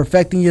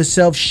 perfecting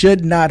yourself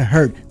should not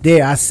hurt.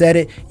 There, I said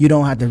it. You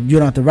don't have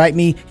to write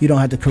me. You don't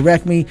have to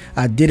correct me.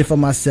 I did it for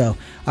myself.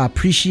 I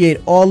appreciate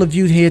all of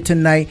you here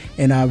tonight,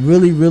 and I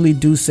really, really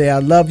do say I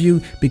love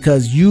you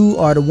because you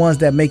are the ones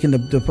that making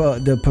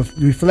the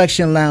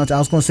Reflection Lounge. I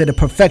was going to say the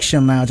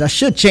Perfection Lounge. I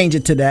should change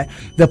it to that.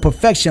 The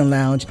Perfection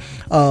Lounge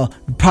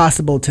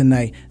possible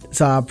tonight.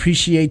 So I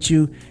appreciate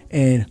you,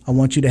 and I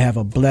want you to have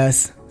a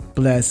blessed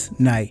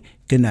night.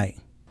 Good night.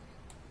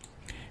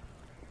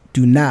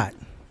 Do not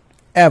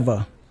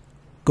ever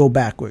go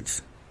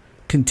backwards.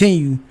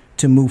 Continue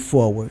to move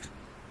forward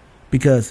because